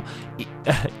sequel, you know?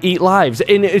 Eat Lives.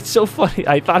 And it's so funny.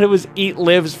 I thought it was Eat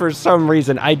Lives for some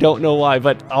reason. I don't know why,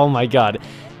 but oh my god.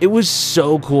 It was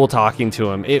so cool talking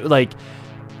to him. It like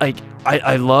like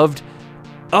I loved.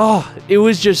 Oh, it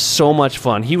was just so much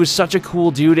fun. He was such a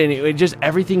cool dude, and it just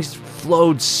everything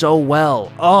flowed so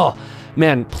well. Oh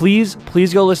man, please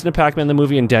go listen to Pac-Man the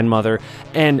movie and Den Mother.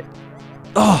 And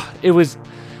it was.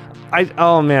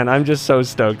 Oh man, I'm just so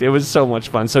stoked. It was so much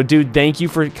fun. So dude, thank you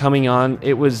for coming on.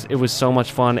 It was so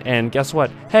much fun. And guess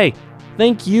what? Hey,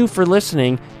 thank you for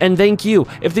listening, and thank you.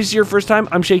 If this is your first time,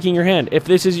 I'm shaking your hand. If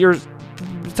this is your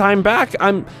time back,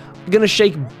 I'm gonna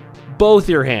shake both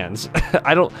your hands.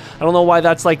 I don't know why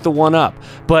that's like the one up.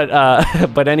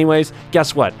 But anyways,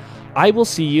 guess what? I will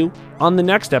see you on the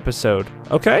next episode.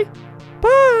 Okay?